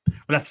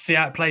 We'll have to see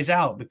how it plays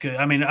out because,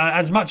 I mean,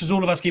 as much as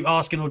all of us keep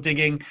asking or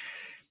digging,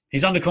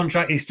 he's under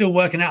contract. He's still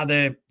working out of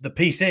the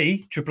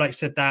PC. Triple H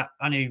said that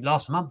only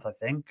last month, I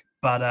think.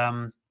 But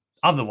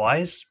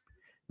otherwise,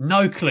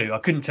 no clue. I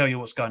couldn't tell you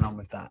what's going on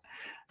with that.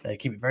 They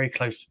keep it very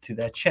close to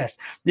their chest.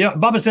 Yeah,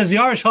 Bubba says the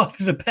Irish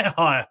half is a better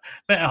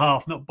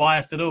half, not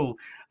biased at all.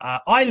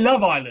 I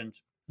love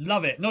Ireland.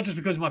 Love it. Not just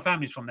because my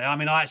family's from there. I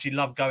mean, I actually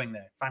love going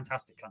there.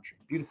 Fantastic country.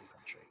 Beautiful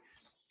country.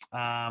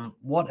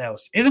 What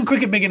else? Isn't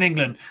cricket big in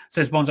England?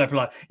 Says Bonzo for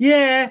Life.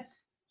 Yeah.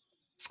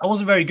 I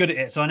wasn't very good at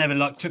it, so I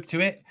never took to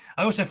it.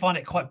 I also find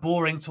it quite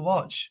boring to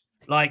watch.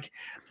 Like,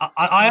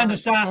 I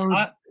understand.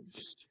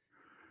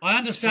 I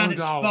understand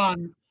it's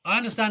fun. I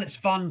understand it's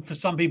fun for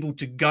some people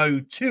to go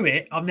to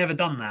it. I've never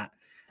done that.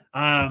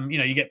 You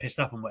know, you get pissed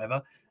up and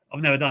whatever.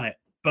 I've never done it.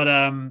 But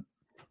on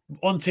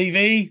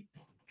TV,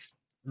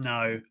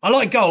 no. I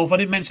like golf. I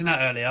didn't mention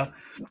that earlier.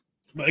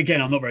 But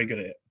again, I'm not very good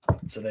at it.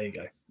 So there you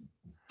go.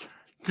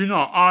 Do you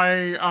know,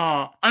 I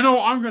know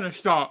what I'm going to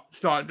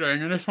start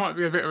doing, and this might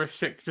be a bit of a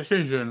sick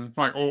decision,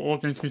 like all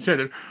things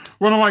considered.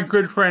 One of my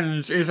good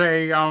friends is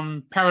a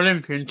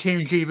Paralympian,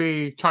 Team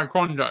GB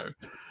Taekwondo,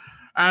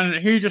 and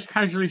he just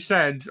casually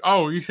said,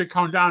 "Oh, you should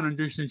come down and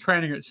do some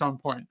training at some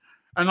point."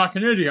 And like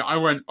an idiot, I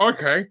went,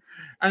 "Okay,"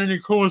 and then he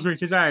calls me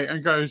today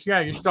and goes,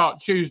 "Yeah, you start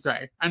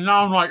Tuesday," and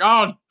now I'm like,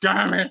 "Oh,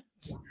 damn it,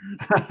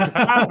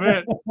 damn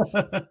it!"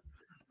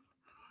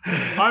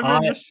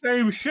 I'm in the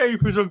same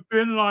shape as a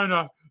bin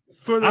liner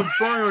full of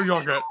bio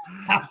yogurt.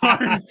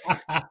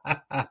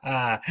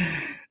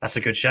 That's a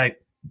good shape.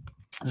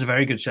 It's a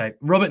very good shape.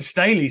 Robert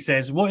Staley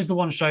says, what is the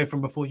one show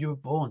from before you were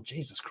born,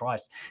 Jesus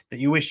Christ, that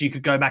you wish you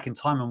could go back in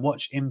time and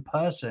watch in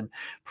person?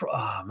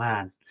 Oh,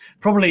 man.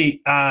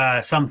 Probably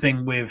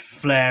something with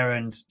Flair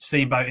and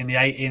Steamboat in the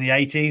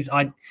 80s.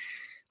 I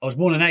was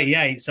born in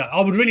 88, so I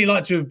would really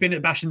like to have been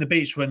at Bash in the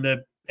Beach when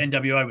the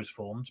NWO was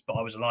formed, but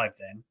I was alive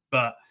then.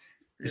 But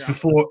it's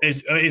before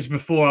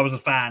I was a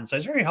fan, so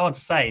it's very hard to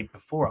say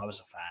before I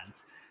was a fan.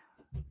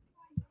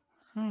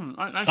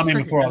 I mean,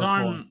 before I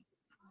was born.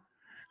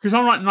 Because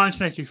I'm like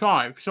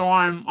 1985, so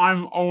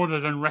I'm older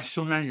than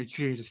WrestleMania.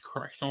 Jesus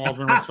Christ, I'm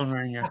older than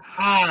WrestleMania.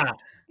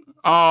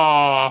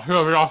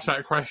 Whoever asked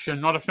that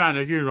question, not a fan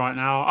of you right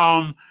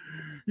now.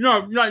 You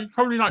know, like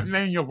probably like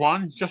Mania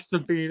 1, just to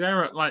be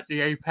there at like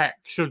the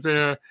apex of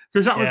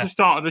because that was the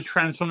start of the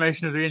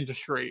transformation of the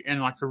industry in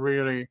like a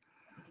really,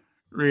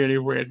 really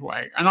weird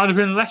way. And I'd have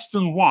been less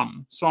than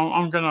 1, so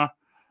I'm gonna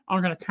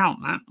count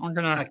that. I'm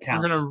gonna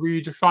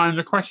redefine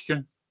the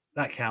question.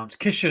 That counts.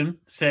 Kishan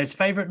says,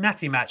 favourite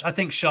Natty match? I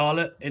think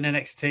Charlotte in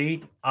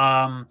NXT.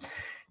 I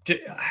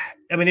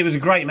mean, it was a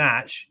great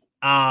match.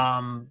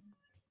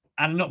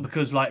 And not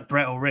because like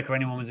Brett or Rick or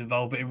anyone was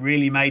involved, but it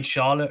really made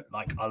Charlotte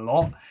like a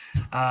lot.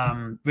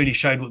 Really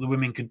showed what the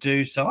women could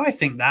do. So I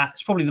think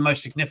that's probably the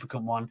most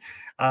significant one.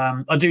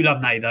 I do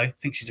love Natty though. I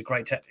think she's a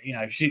great,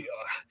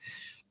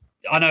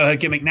 I know her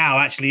gimmick now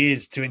actually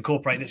is to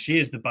incorporate that she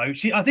is the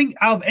boat. I think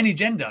out of any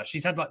gender,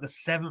 she's had like the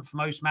 7th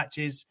most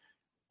matches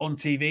on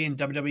TV in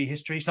WWE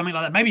history, something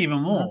like that, maybe even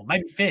more,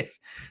 maybe 5th,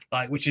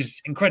 which is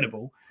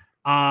incredible.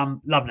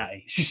 Love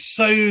Natty. She's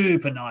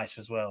super nice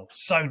as well.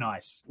 So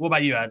nice. What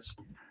about you, Ads?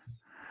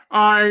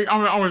 I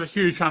was a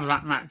huge fan of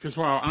that match as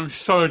well. And I'm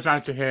so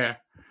glad to hear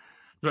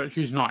that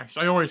she's nice.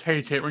 I always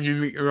hate it when you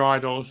meet your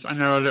idols and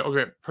they're a little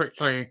bit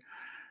prickly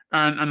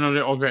and a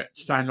little bit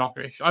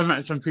standoffish. I've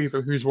met some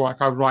people whose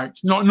work I've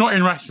liked, not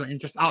in wrestling,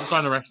 just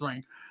outside of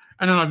wrestling.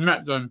 And then I've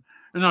met them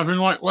and I've been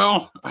like,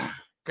 well,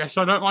 guess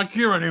I don't like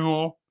you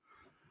anymore.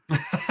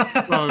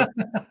 So,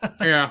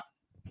 yeah.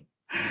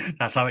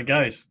 That's how it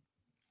goes.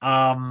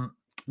 John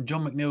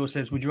McNeil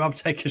says, would you rather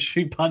take a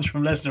shoot punch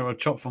from Lesnar or a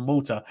chop from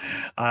Walter?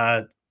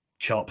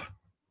 Chop.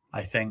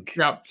 I think.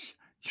 Yep.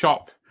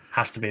 Chop.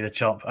 Has to be the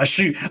chop. A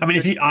shoot. I mean,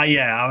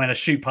 a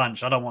shoot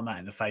punch. I don't want that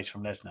in the face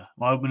from Lesnar.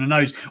 I open the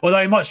nose.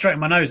 Although he might straighten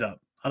my nose up.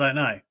 I don't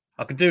know.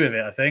 I could do with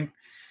it, I think.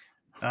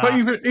 But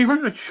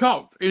even the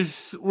chop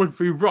would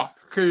be rough,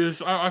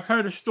 because I've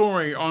heard a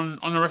story on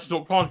the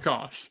Wrestle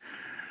podcast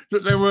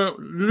that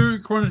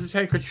Luke wanted to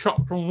take a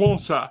chop from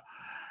Walter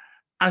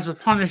as a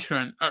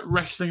punishment at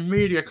Wrestling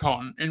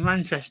MediaCon in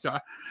Manchester,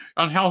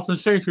 and Health and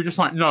Safety were just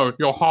like, no,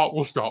 your heart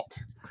will stop.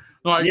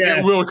 Like,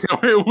 it will kill.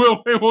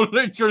 It will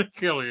literally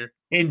kill you.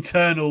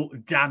 Internal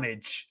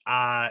damage.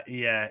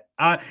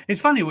 It's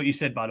funny what you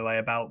said, by the way,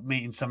 about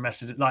meeting some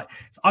wrestlers. Like,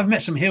 I've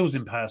met some heels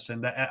in person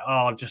that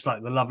are just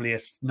like the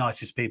loveliest,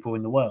 nicest people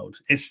in the world.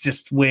 It's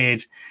just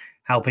weird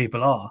how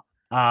people are.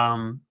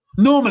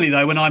 Normally,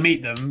 though, when I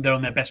meet them, they're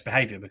on their best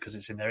behaviour because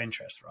it's in their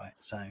interest, right?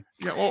 So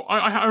yeah, well,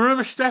 I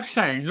remember Steph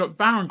saying, "Look,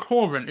 Baron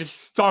Corbin is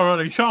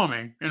thoroughly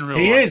charming in real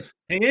life."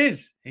 He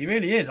is. He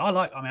really is. I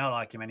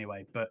like him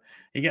anyway, but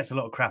he gets a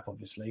lot of crap,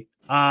 obviously.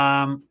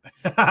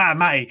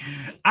 Matty,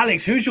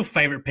 Alex, who's your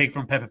favourite pig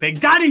from Peppa Pig?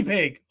 Daddy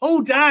Pig,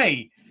 all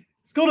day.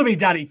 It's got to be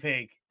Daddy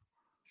Pig.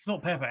 It's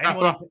not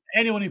Peppa.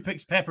 Anyone who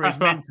picks Peppa is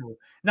mental.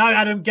 No,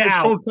 Adam, get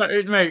out.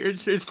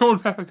 It's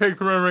called Peppa Pig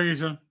for a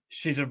reason.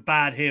 She's a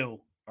bad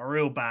heel. A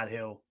real bad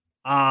heel.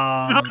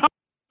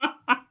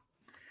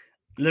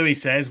 Louis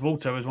says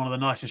Walter was one of the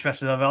nicest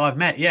wrestlers I've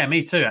met. Yeah,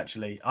 me too,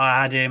 actually.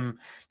 I had him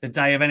the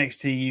day of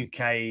NXT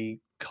UK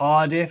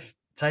Cardiff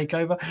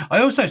takeover. I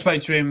also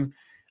spoke to him,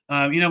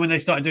 when they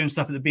started doing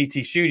stuff at the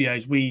BT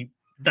Studios,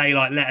 they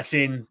let us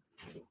in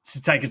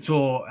to take a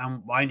tour,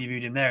 and I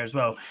interviewed him there as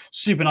well.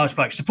 Super nice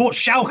bloke. Supports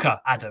Schalke,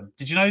 Adam.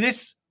 Did you know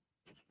this?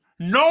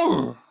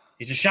 No.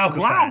 He's a Schalke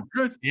fan.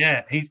 Good.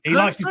 Yeah, he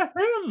likes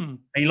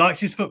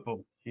his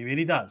football. He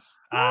really does.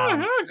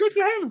 Good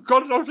for him.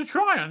 Got off to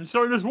try, and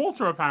so does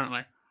Walter,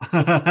 apparently.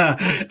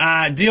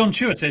 Dion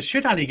Stewart says,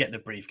 should Ali get the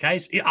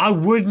briefcase? I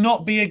would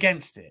not be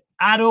against it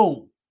at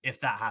all if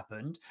that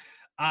happened.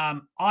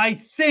 I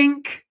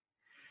think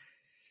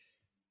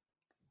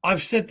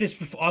I've said this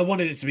before. I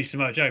wanted it to be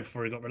Samoa Joe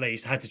before it got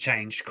released. I had to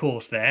change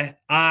course there.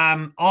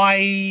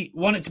 I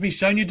want it to be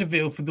Sonya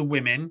Deville for the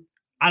women,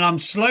 and I'm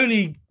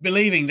slowly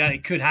believing that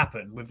it could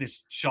happen with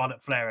this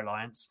Charlotte Flair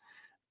alliance.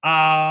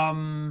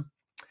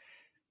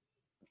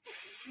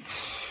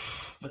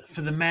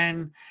 For the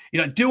men,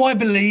 do I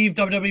believe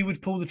WWE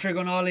would pull the trigger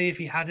on Ali if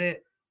he had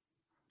it?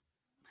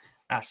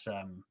 That's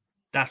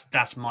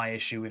my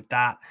issue with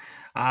that.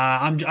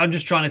 I'm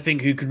just trying to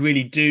think who could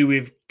really do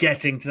with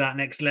getting to that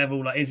next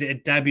level. Like, is it a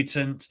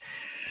debutant?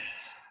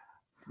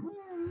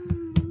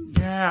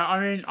 Yeah, I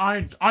mean,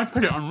 I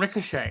put it on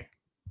Ricochet.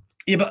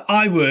 Yeah, but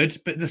I would.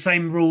 But the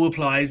same rule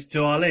applies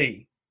to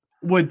Ali.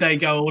 Would they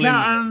go all in?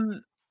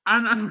 And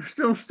I'm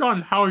still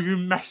stunned how you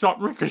mess up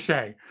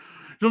Ricochet.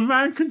 The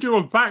man can do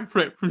a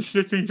backflip from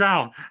sitting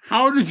down.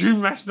 How did you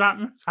mess that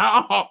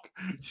up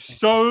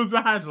so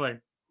badly?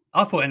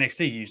 I thought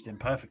NXT used him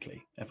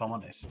perfectly, if I'm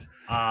honest.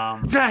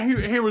 Yeah,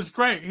 he was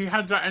great. He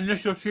had that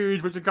initial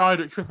feud with the guy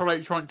that Triple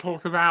H won't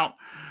talk about.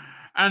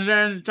 And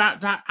then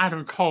that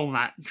Adam Cole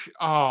match.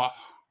 Oh.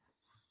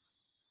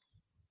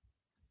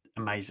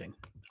 Amazing.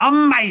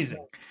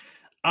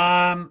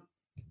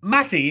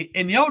 Matty,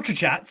 in the Ultra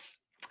Chats,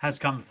 has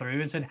come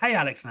through and said, hey,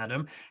 Alex and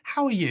Adam,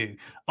 how are you?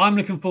 I'm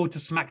looking forward to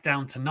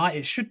SmackDown tonight.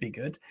 It should be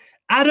good.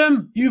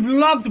 Adam, you've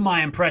loved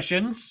my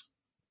impressions.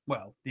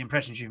 Well, the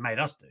impressions you've made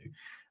us do.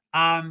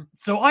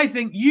 So I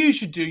think you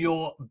should do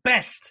your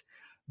best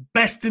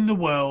in the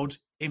world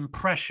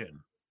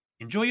impression.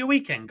 Enjoy your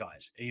weekend,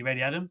 guys. Are you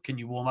ready, Adam? Can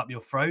you warm up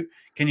your throat?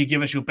 Can you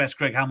give us your best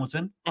Greg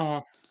Hamilton?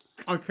 Oh,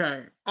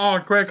 okay. Oh,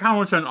 Greg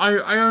Hamilton.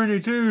 I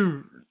only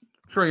do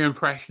 3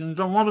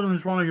 impressions, and one of them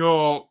is one of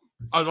your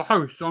other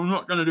hosts, so I'm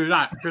not going to do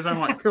that because they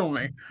might kill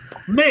me.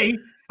 Me?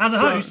 As a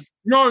host?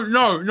 No,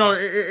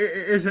 it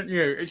isn't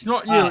you. It's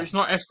not you, it's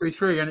not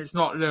SP3, and it's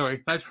not Louis.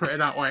 Let's put it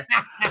that way.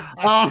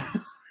 The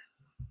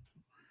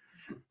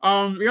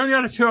only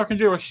other 2 I can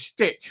do are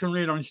Stitch from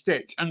Lead on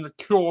Stitch and the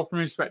Claw from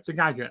Inspector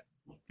Gadget.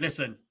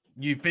 Listen,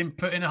 you've been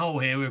put in a hole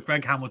here with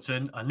Greg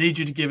Hamilton. I need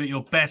you to give it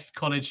your best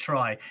college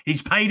try.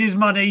 He's paid his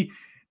money.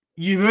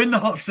 You were in the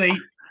hot seat.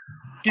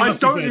 I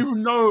don't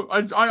even know.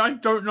 I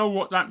don't know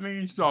what that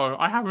means, though.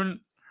 I haven't.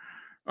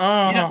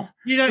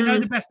 You don't know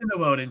the best in the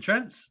world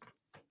entrance.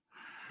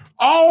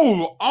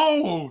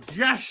 Oh,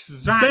 yes,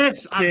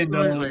 that's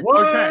absolutely.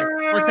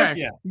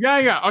 Okay.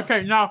 Yeah.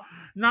 Okay, now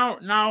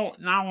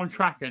I'm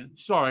tracking.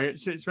 Sorry,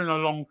 it's been a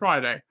long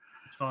Friday.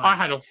 I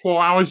had a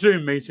 4-hour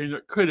Zoom meeting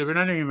that could have been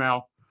an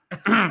email.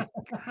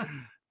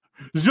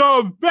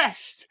 The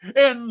best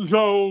in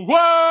the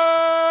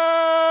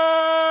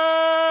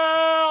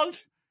world,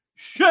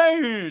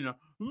 Shane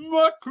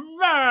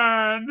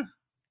McMahon.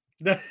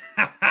 There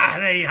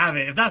you have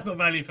it. If that's not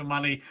value for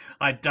money,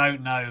 I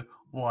don't know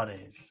what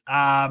is.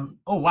 Oh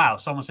wow!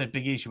 Someone said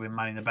Big E should win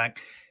Money in the Bank.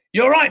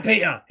 You're right,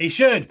 Peter. He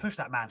should push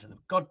that man to the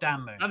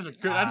goddamn moon. That's a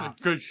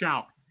good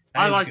shout.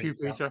 I like you,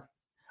 Peter.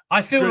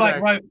 I feel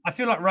like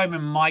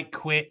Roman might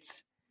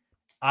quit.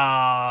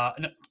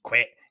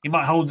 Quit. He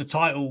might hold the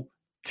title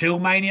till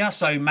Mania.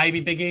 So maybe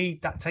Big E,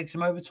 that takes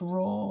him over to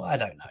Raw. I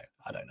don't know.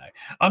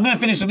 I'm going to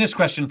finish on this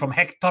question from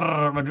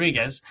Hector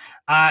Rodriguez.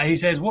 He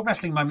says, what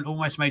wrestling moment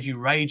almost made you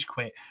rage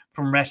quit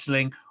from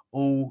wrestling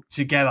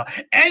altogether?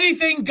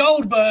 Anything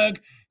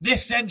Goldberg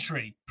this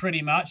century,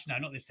 pretty much. No,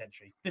 not this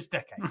century, this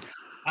decade.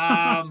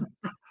 I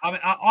mean,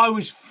 I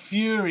was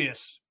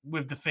furious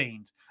with The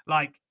Fiend.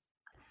 Like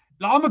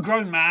I'm a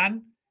grown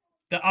man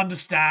that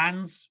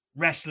understands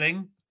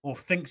wrestling or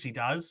thinks he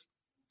does.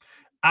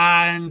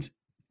 And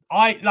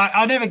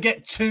I never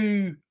get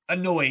too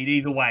annoyed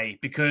either way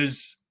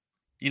because,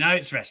 you know,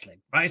 it's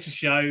wrestling, right? It's a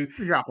show,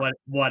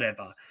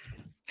 whatever.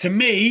 To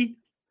me,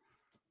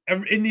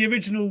 in the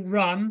original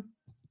run,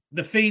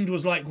 The Fiend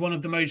was like one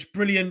of the most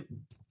brilliant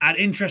and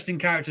interesting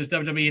characters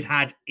WWE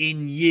had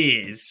in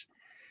years.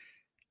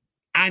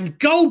 And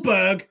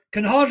Goldberg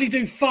can hardly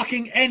do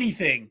fucking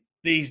anything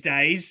these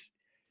days.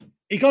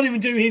 He can't even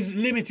do his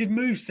limited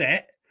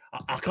moveset.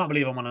 I can't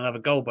believe I'm on another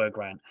Goldberg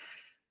rant.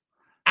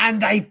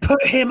 And they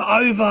put him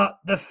over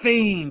The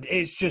Fiend.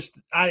 It's just,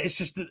 and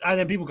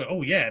then people go,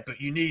 oh yeah, but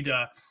you need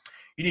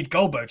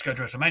Goldberg to go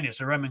to WrestleMania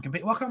so Roman can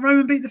beat. Why can't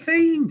Roman beat The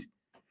Fiend?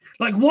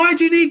 Like, why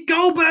do you need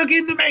Goldberg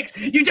in the mix?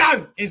 You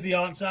don't, is the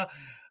answer.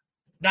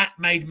 That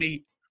made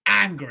me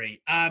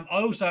angry. I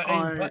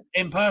also,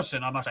 in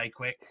person, I must say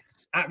quick,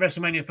 at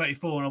WrestleMania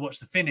 34, when I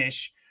watched the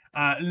finish,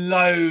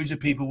 loads of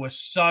people were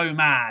so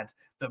mad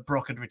that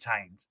Brock had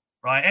retained.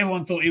 Right,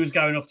 everyone thought he was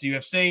going off to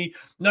UFC.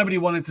 Nobody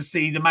wanted to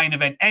see the main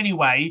event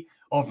anyway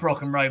of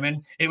Brock and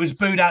Roman. It was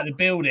booed out the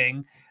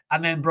building,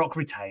 and then Brock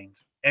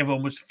retained.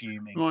 Everyone was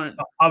fuming. Right.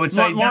 I would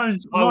say I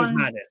was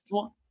maddest.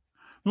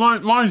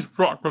 Mine's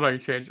Brock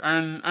related,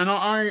 and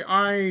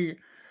I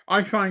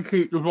try and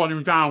keep the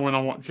volume down when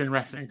I'm watching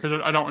wrestling because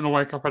I don't want to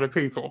wake up other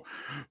people.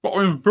 But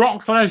when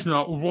Brock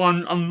Lesnar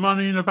won a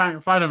Money in the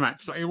Bank ladder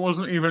match that he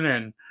wasn't even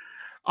in,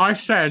 I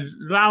said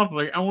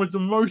loudly, and with the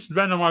most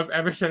venom I've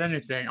ever said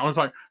anything, I was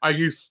like, are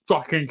you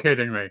fucking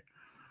kidding me?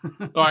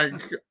 Like,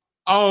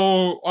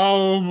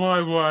 oh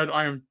my word,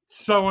 I am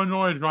so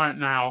annoyed right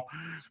now.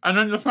 And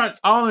then the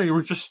fact Ali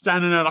was just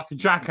standing there like a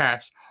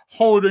jackass,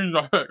 holding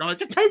the hook. I'm like,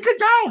 just take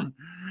it down.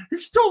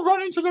 He's still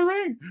running to the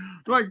ring.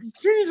 Like,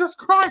 Jesus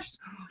Christ.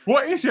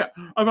 What is it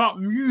about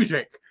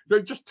music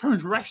that just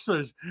turns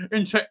wrestlers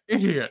into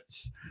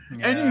idiots?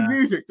 Yeah. Any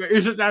music that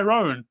isn't their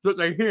own that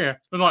they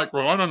hear, they're like,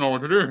 well, I don't know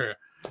what to do here.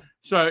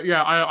 So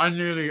yeah, I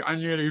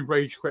nearly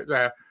rage quit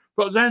there.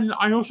 But then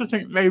I also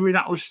think maybe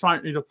that was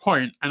slightly the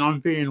point, and I'm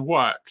being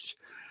worked.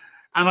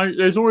 And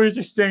there's always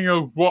this thing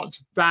of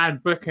what's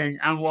bad booking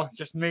and what's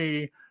just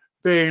me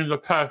being the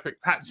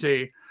perfect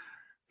patsy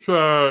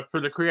for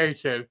the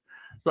creative.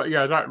 But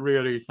yeah, that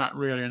really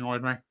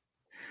annoyed me.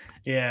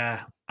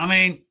 Yeah, I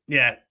mean,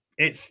 yeah,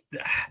 it's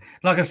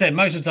like I said,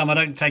 most of the time I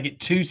don't take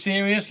it too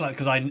serious, like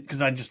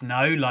because I just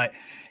know, like,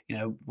 you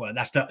know, well,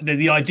 that's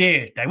the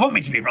idea. They want me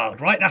to be rolled,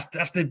 right?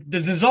 That's the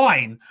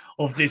design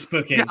of this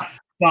booking. Yeah.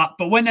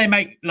 But when they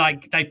make,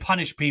 like, they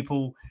punish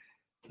people,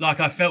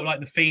 like I felt like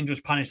The Fiend was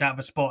punished out of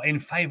a spot in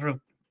favor of.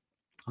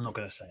 I'm not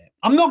going to say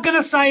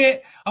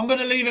it. I'm going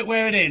to leave it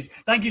where it is.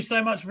 Thank you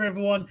so much for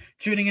everyone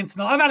tuning in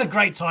tonight. I've had a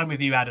great time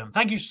with you, Adam.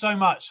 Thank you so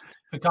much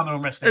for coming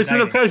on Wrestling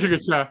Daily. It's been a pleasure,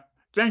 good sir.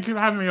 Thank you for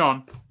having me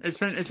on. It's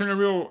been a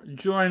real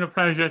joy and a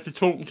pleasure to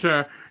talk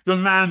to the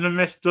man, the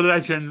myth, the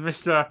legend,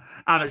 Mr.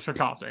 Alex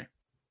McCarthy.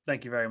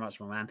 Thank you very much,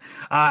 my man.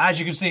 As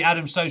you can see,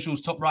 Adam's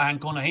socials, top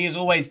right-hand corner. He is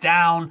always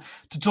down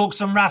to talk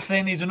some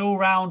wrestling. He's an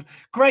all-round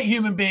great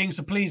human being.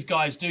 So please,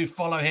 guys, do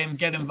follow him.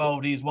 Get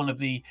involved. He's one of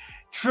the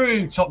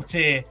true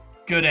top-tier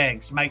good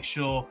eggs. Make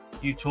sure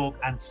you talk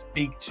and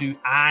speak to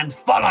and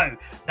follow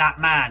that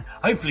man.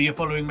 Hopefully you're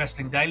following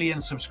Wrestling Daily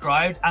and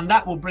subscribed, and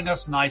that will bring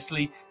us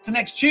nicely to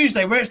next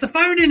Tuesday, where it's the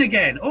phone-in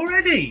again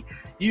already.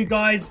 You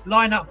guys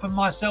line up for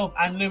myself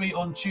and Louis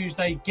on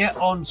Tuesday. Get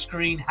on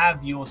screen,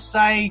 have your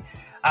say.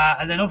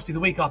 And then obviously the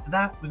week after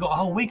that, we've got a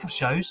whole week of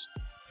shows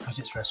because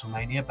it's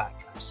WrestleMania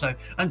Backlash. So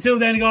until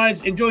then,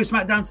 guys, enjoy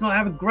SmackDown tonight.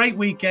 Have a great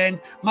weekend.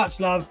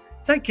 Much love.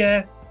 Take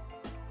care.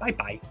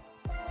 Bye-bye.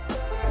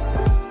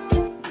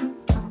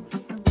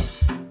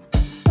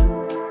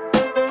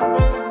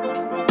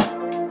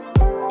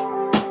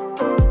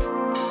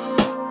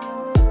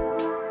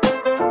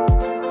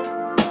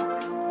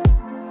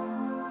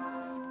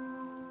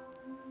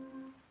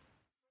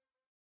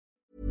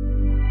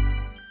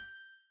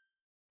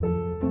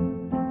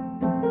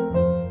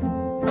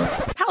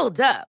 Hold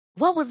up.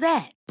 What was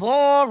that?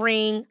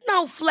 Boring.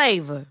 No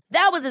flavor.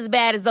 That was as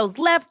bad as those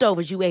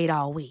leftovers you ate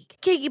all week.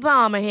 Keke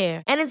Palmer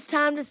here. And it's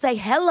time to say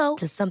hello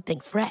to something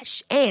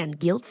fresh and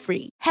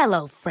guilt-free.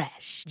 Hello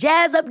Fresh.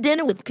 Jazz up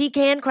dinner with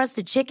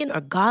pecan-crusted chicken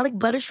or garlic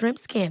butter shrimp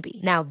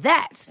scampi. Now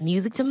that's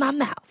music to my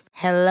mouth.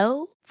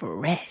 Hello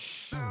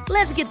Fresh.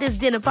 Let's get this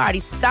dinner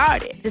party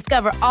started.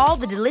 Discover all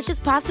the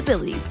delicious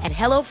possibilities at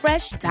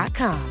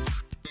HelloFresh.com.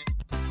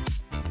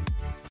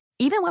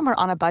 Even when we're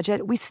on a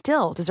budget, we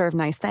still deserve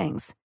nice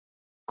things.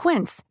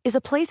 Quince is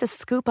a place to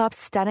scoop up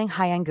stunning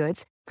high-end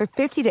goods for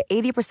 50 to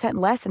 80%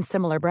 less than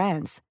similar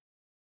brands.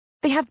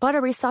 They have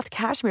buttery soft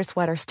cashmere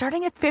sweaters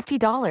starting at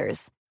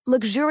 $50,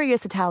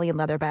 luxurious Italian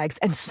leather bags,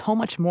 and so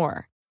much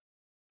more.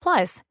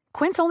 Plus,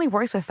 Quince only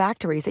works with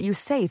factories that use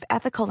safe,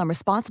 ethical, and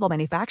responsible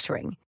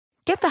manufacturing.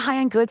 Get the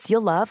high-end goods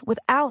you'll love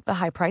without the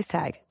high price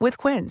tag with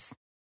Quince.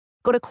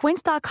 Go to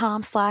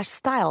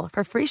quince.com/style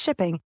for free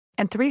shipping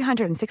and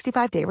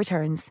 365-day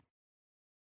returns.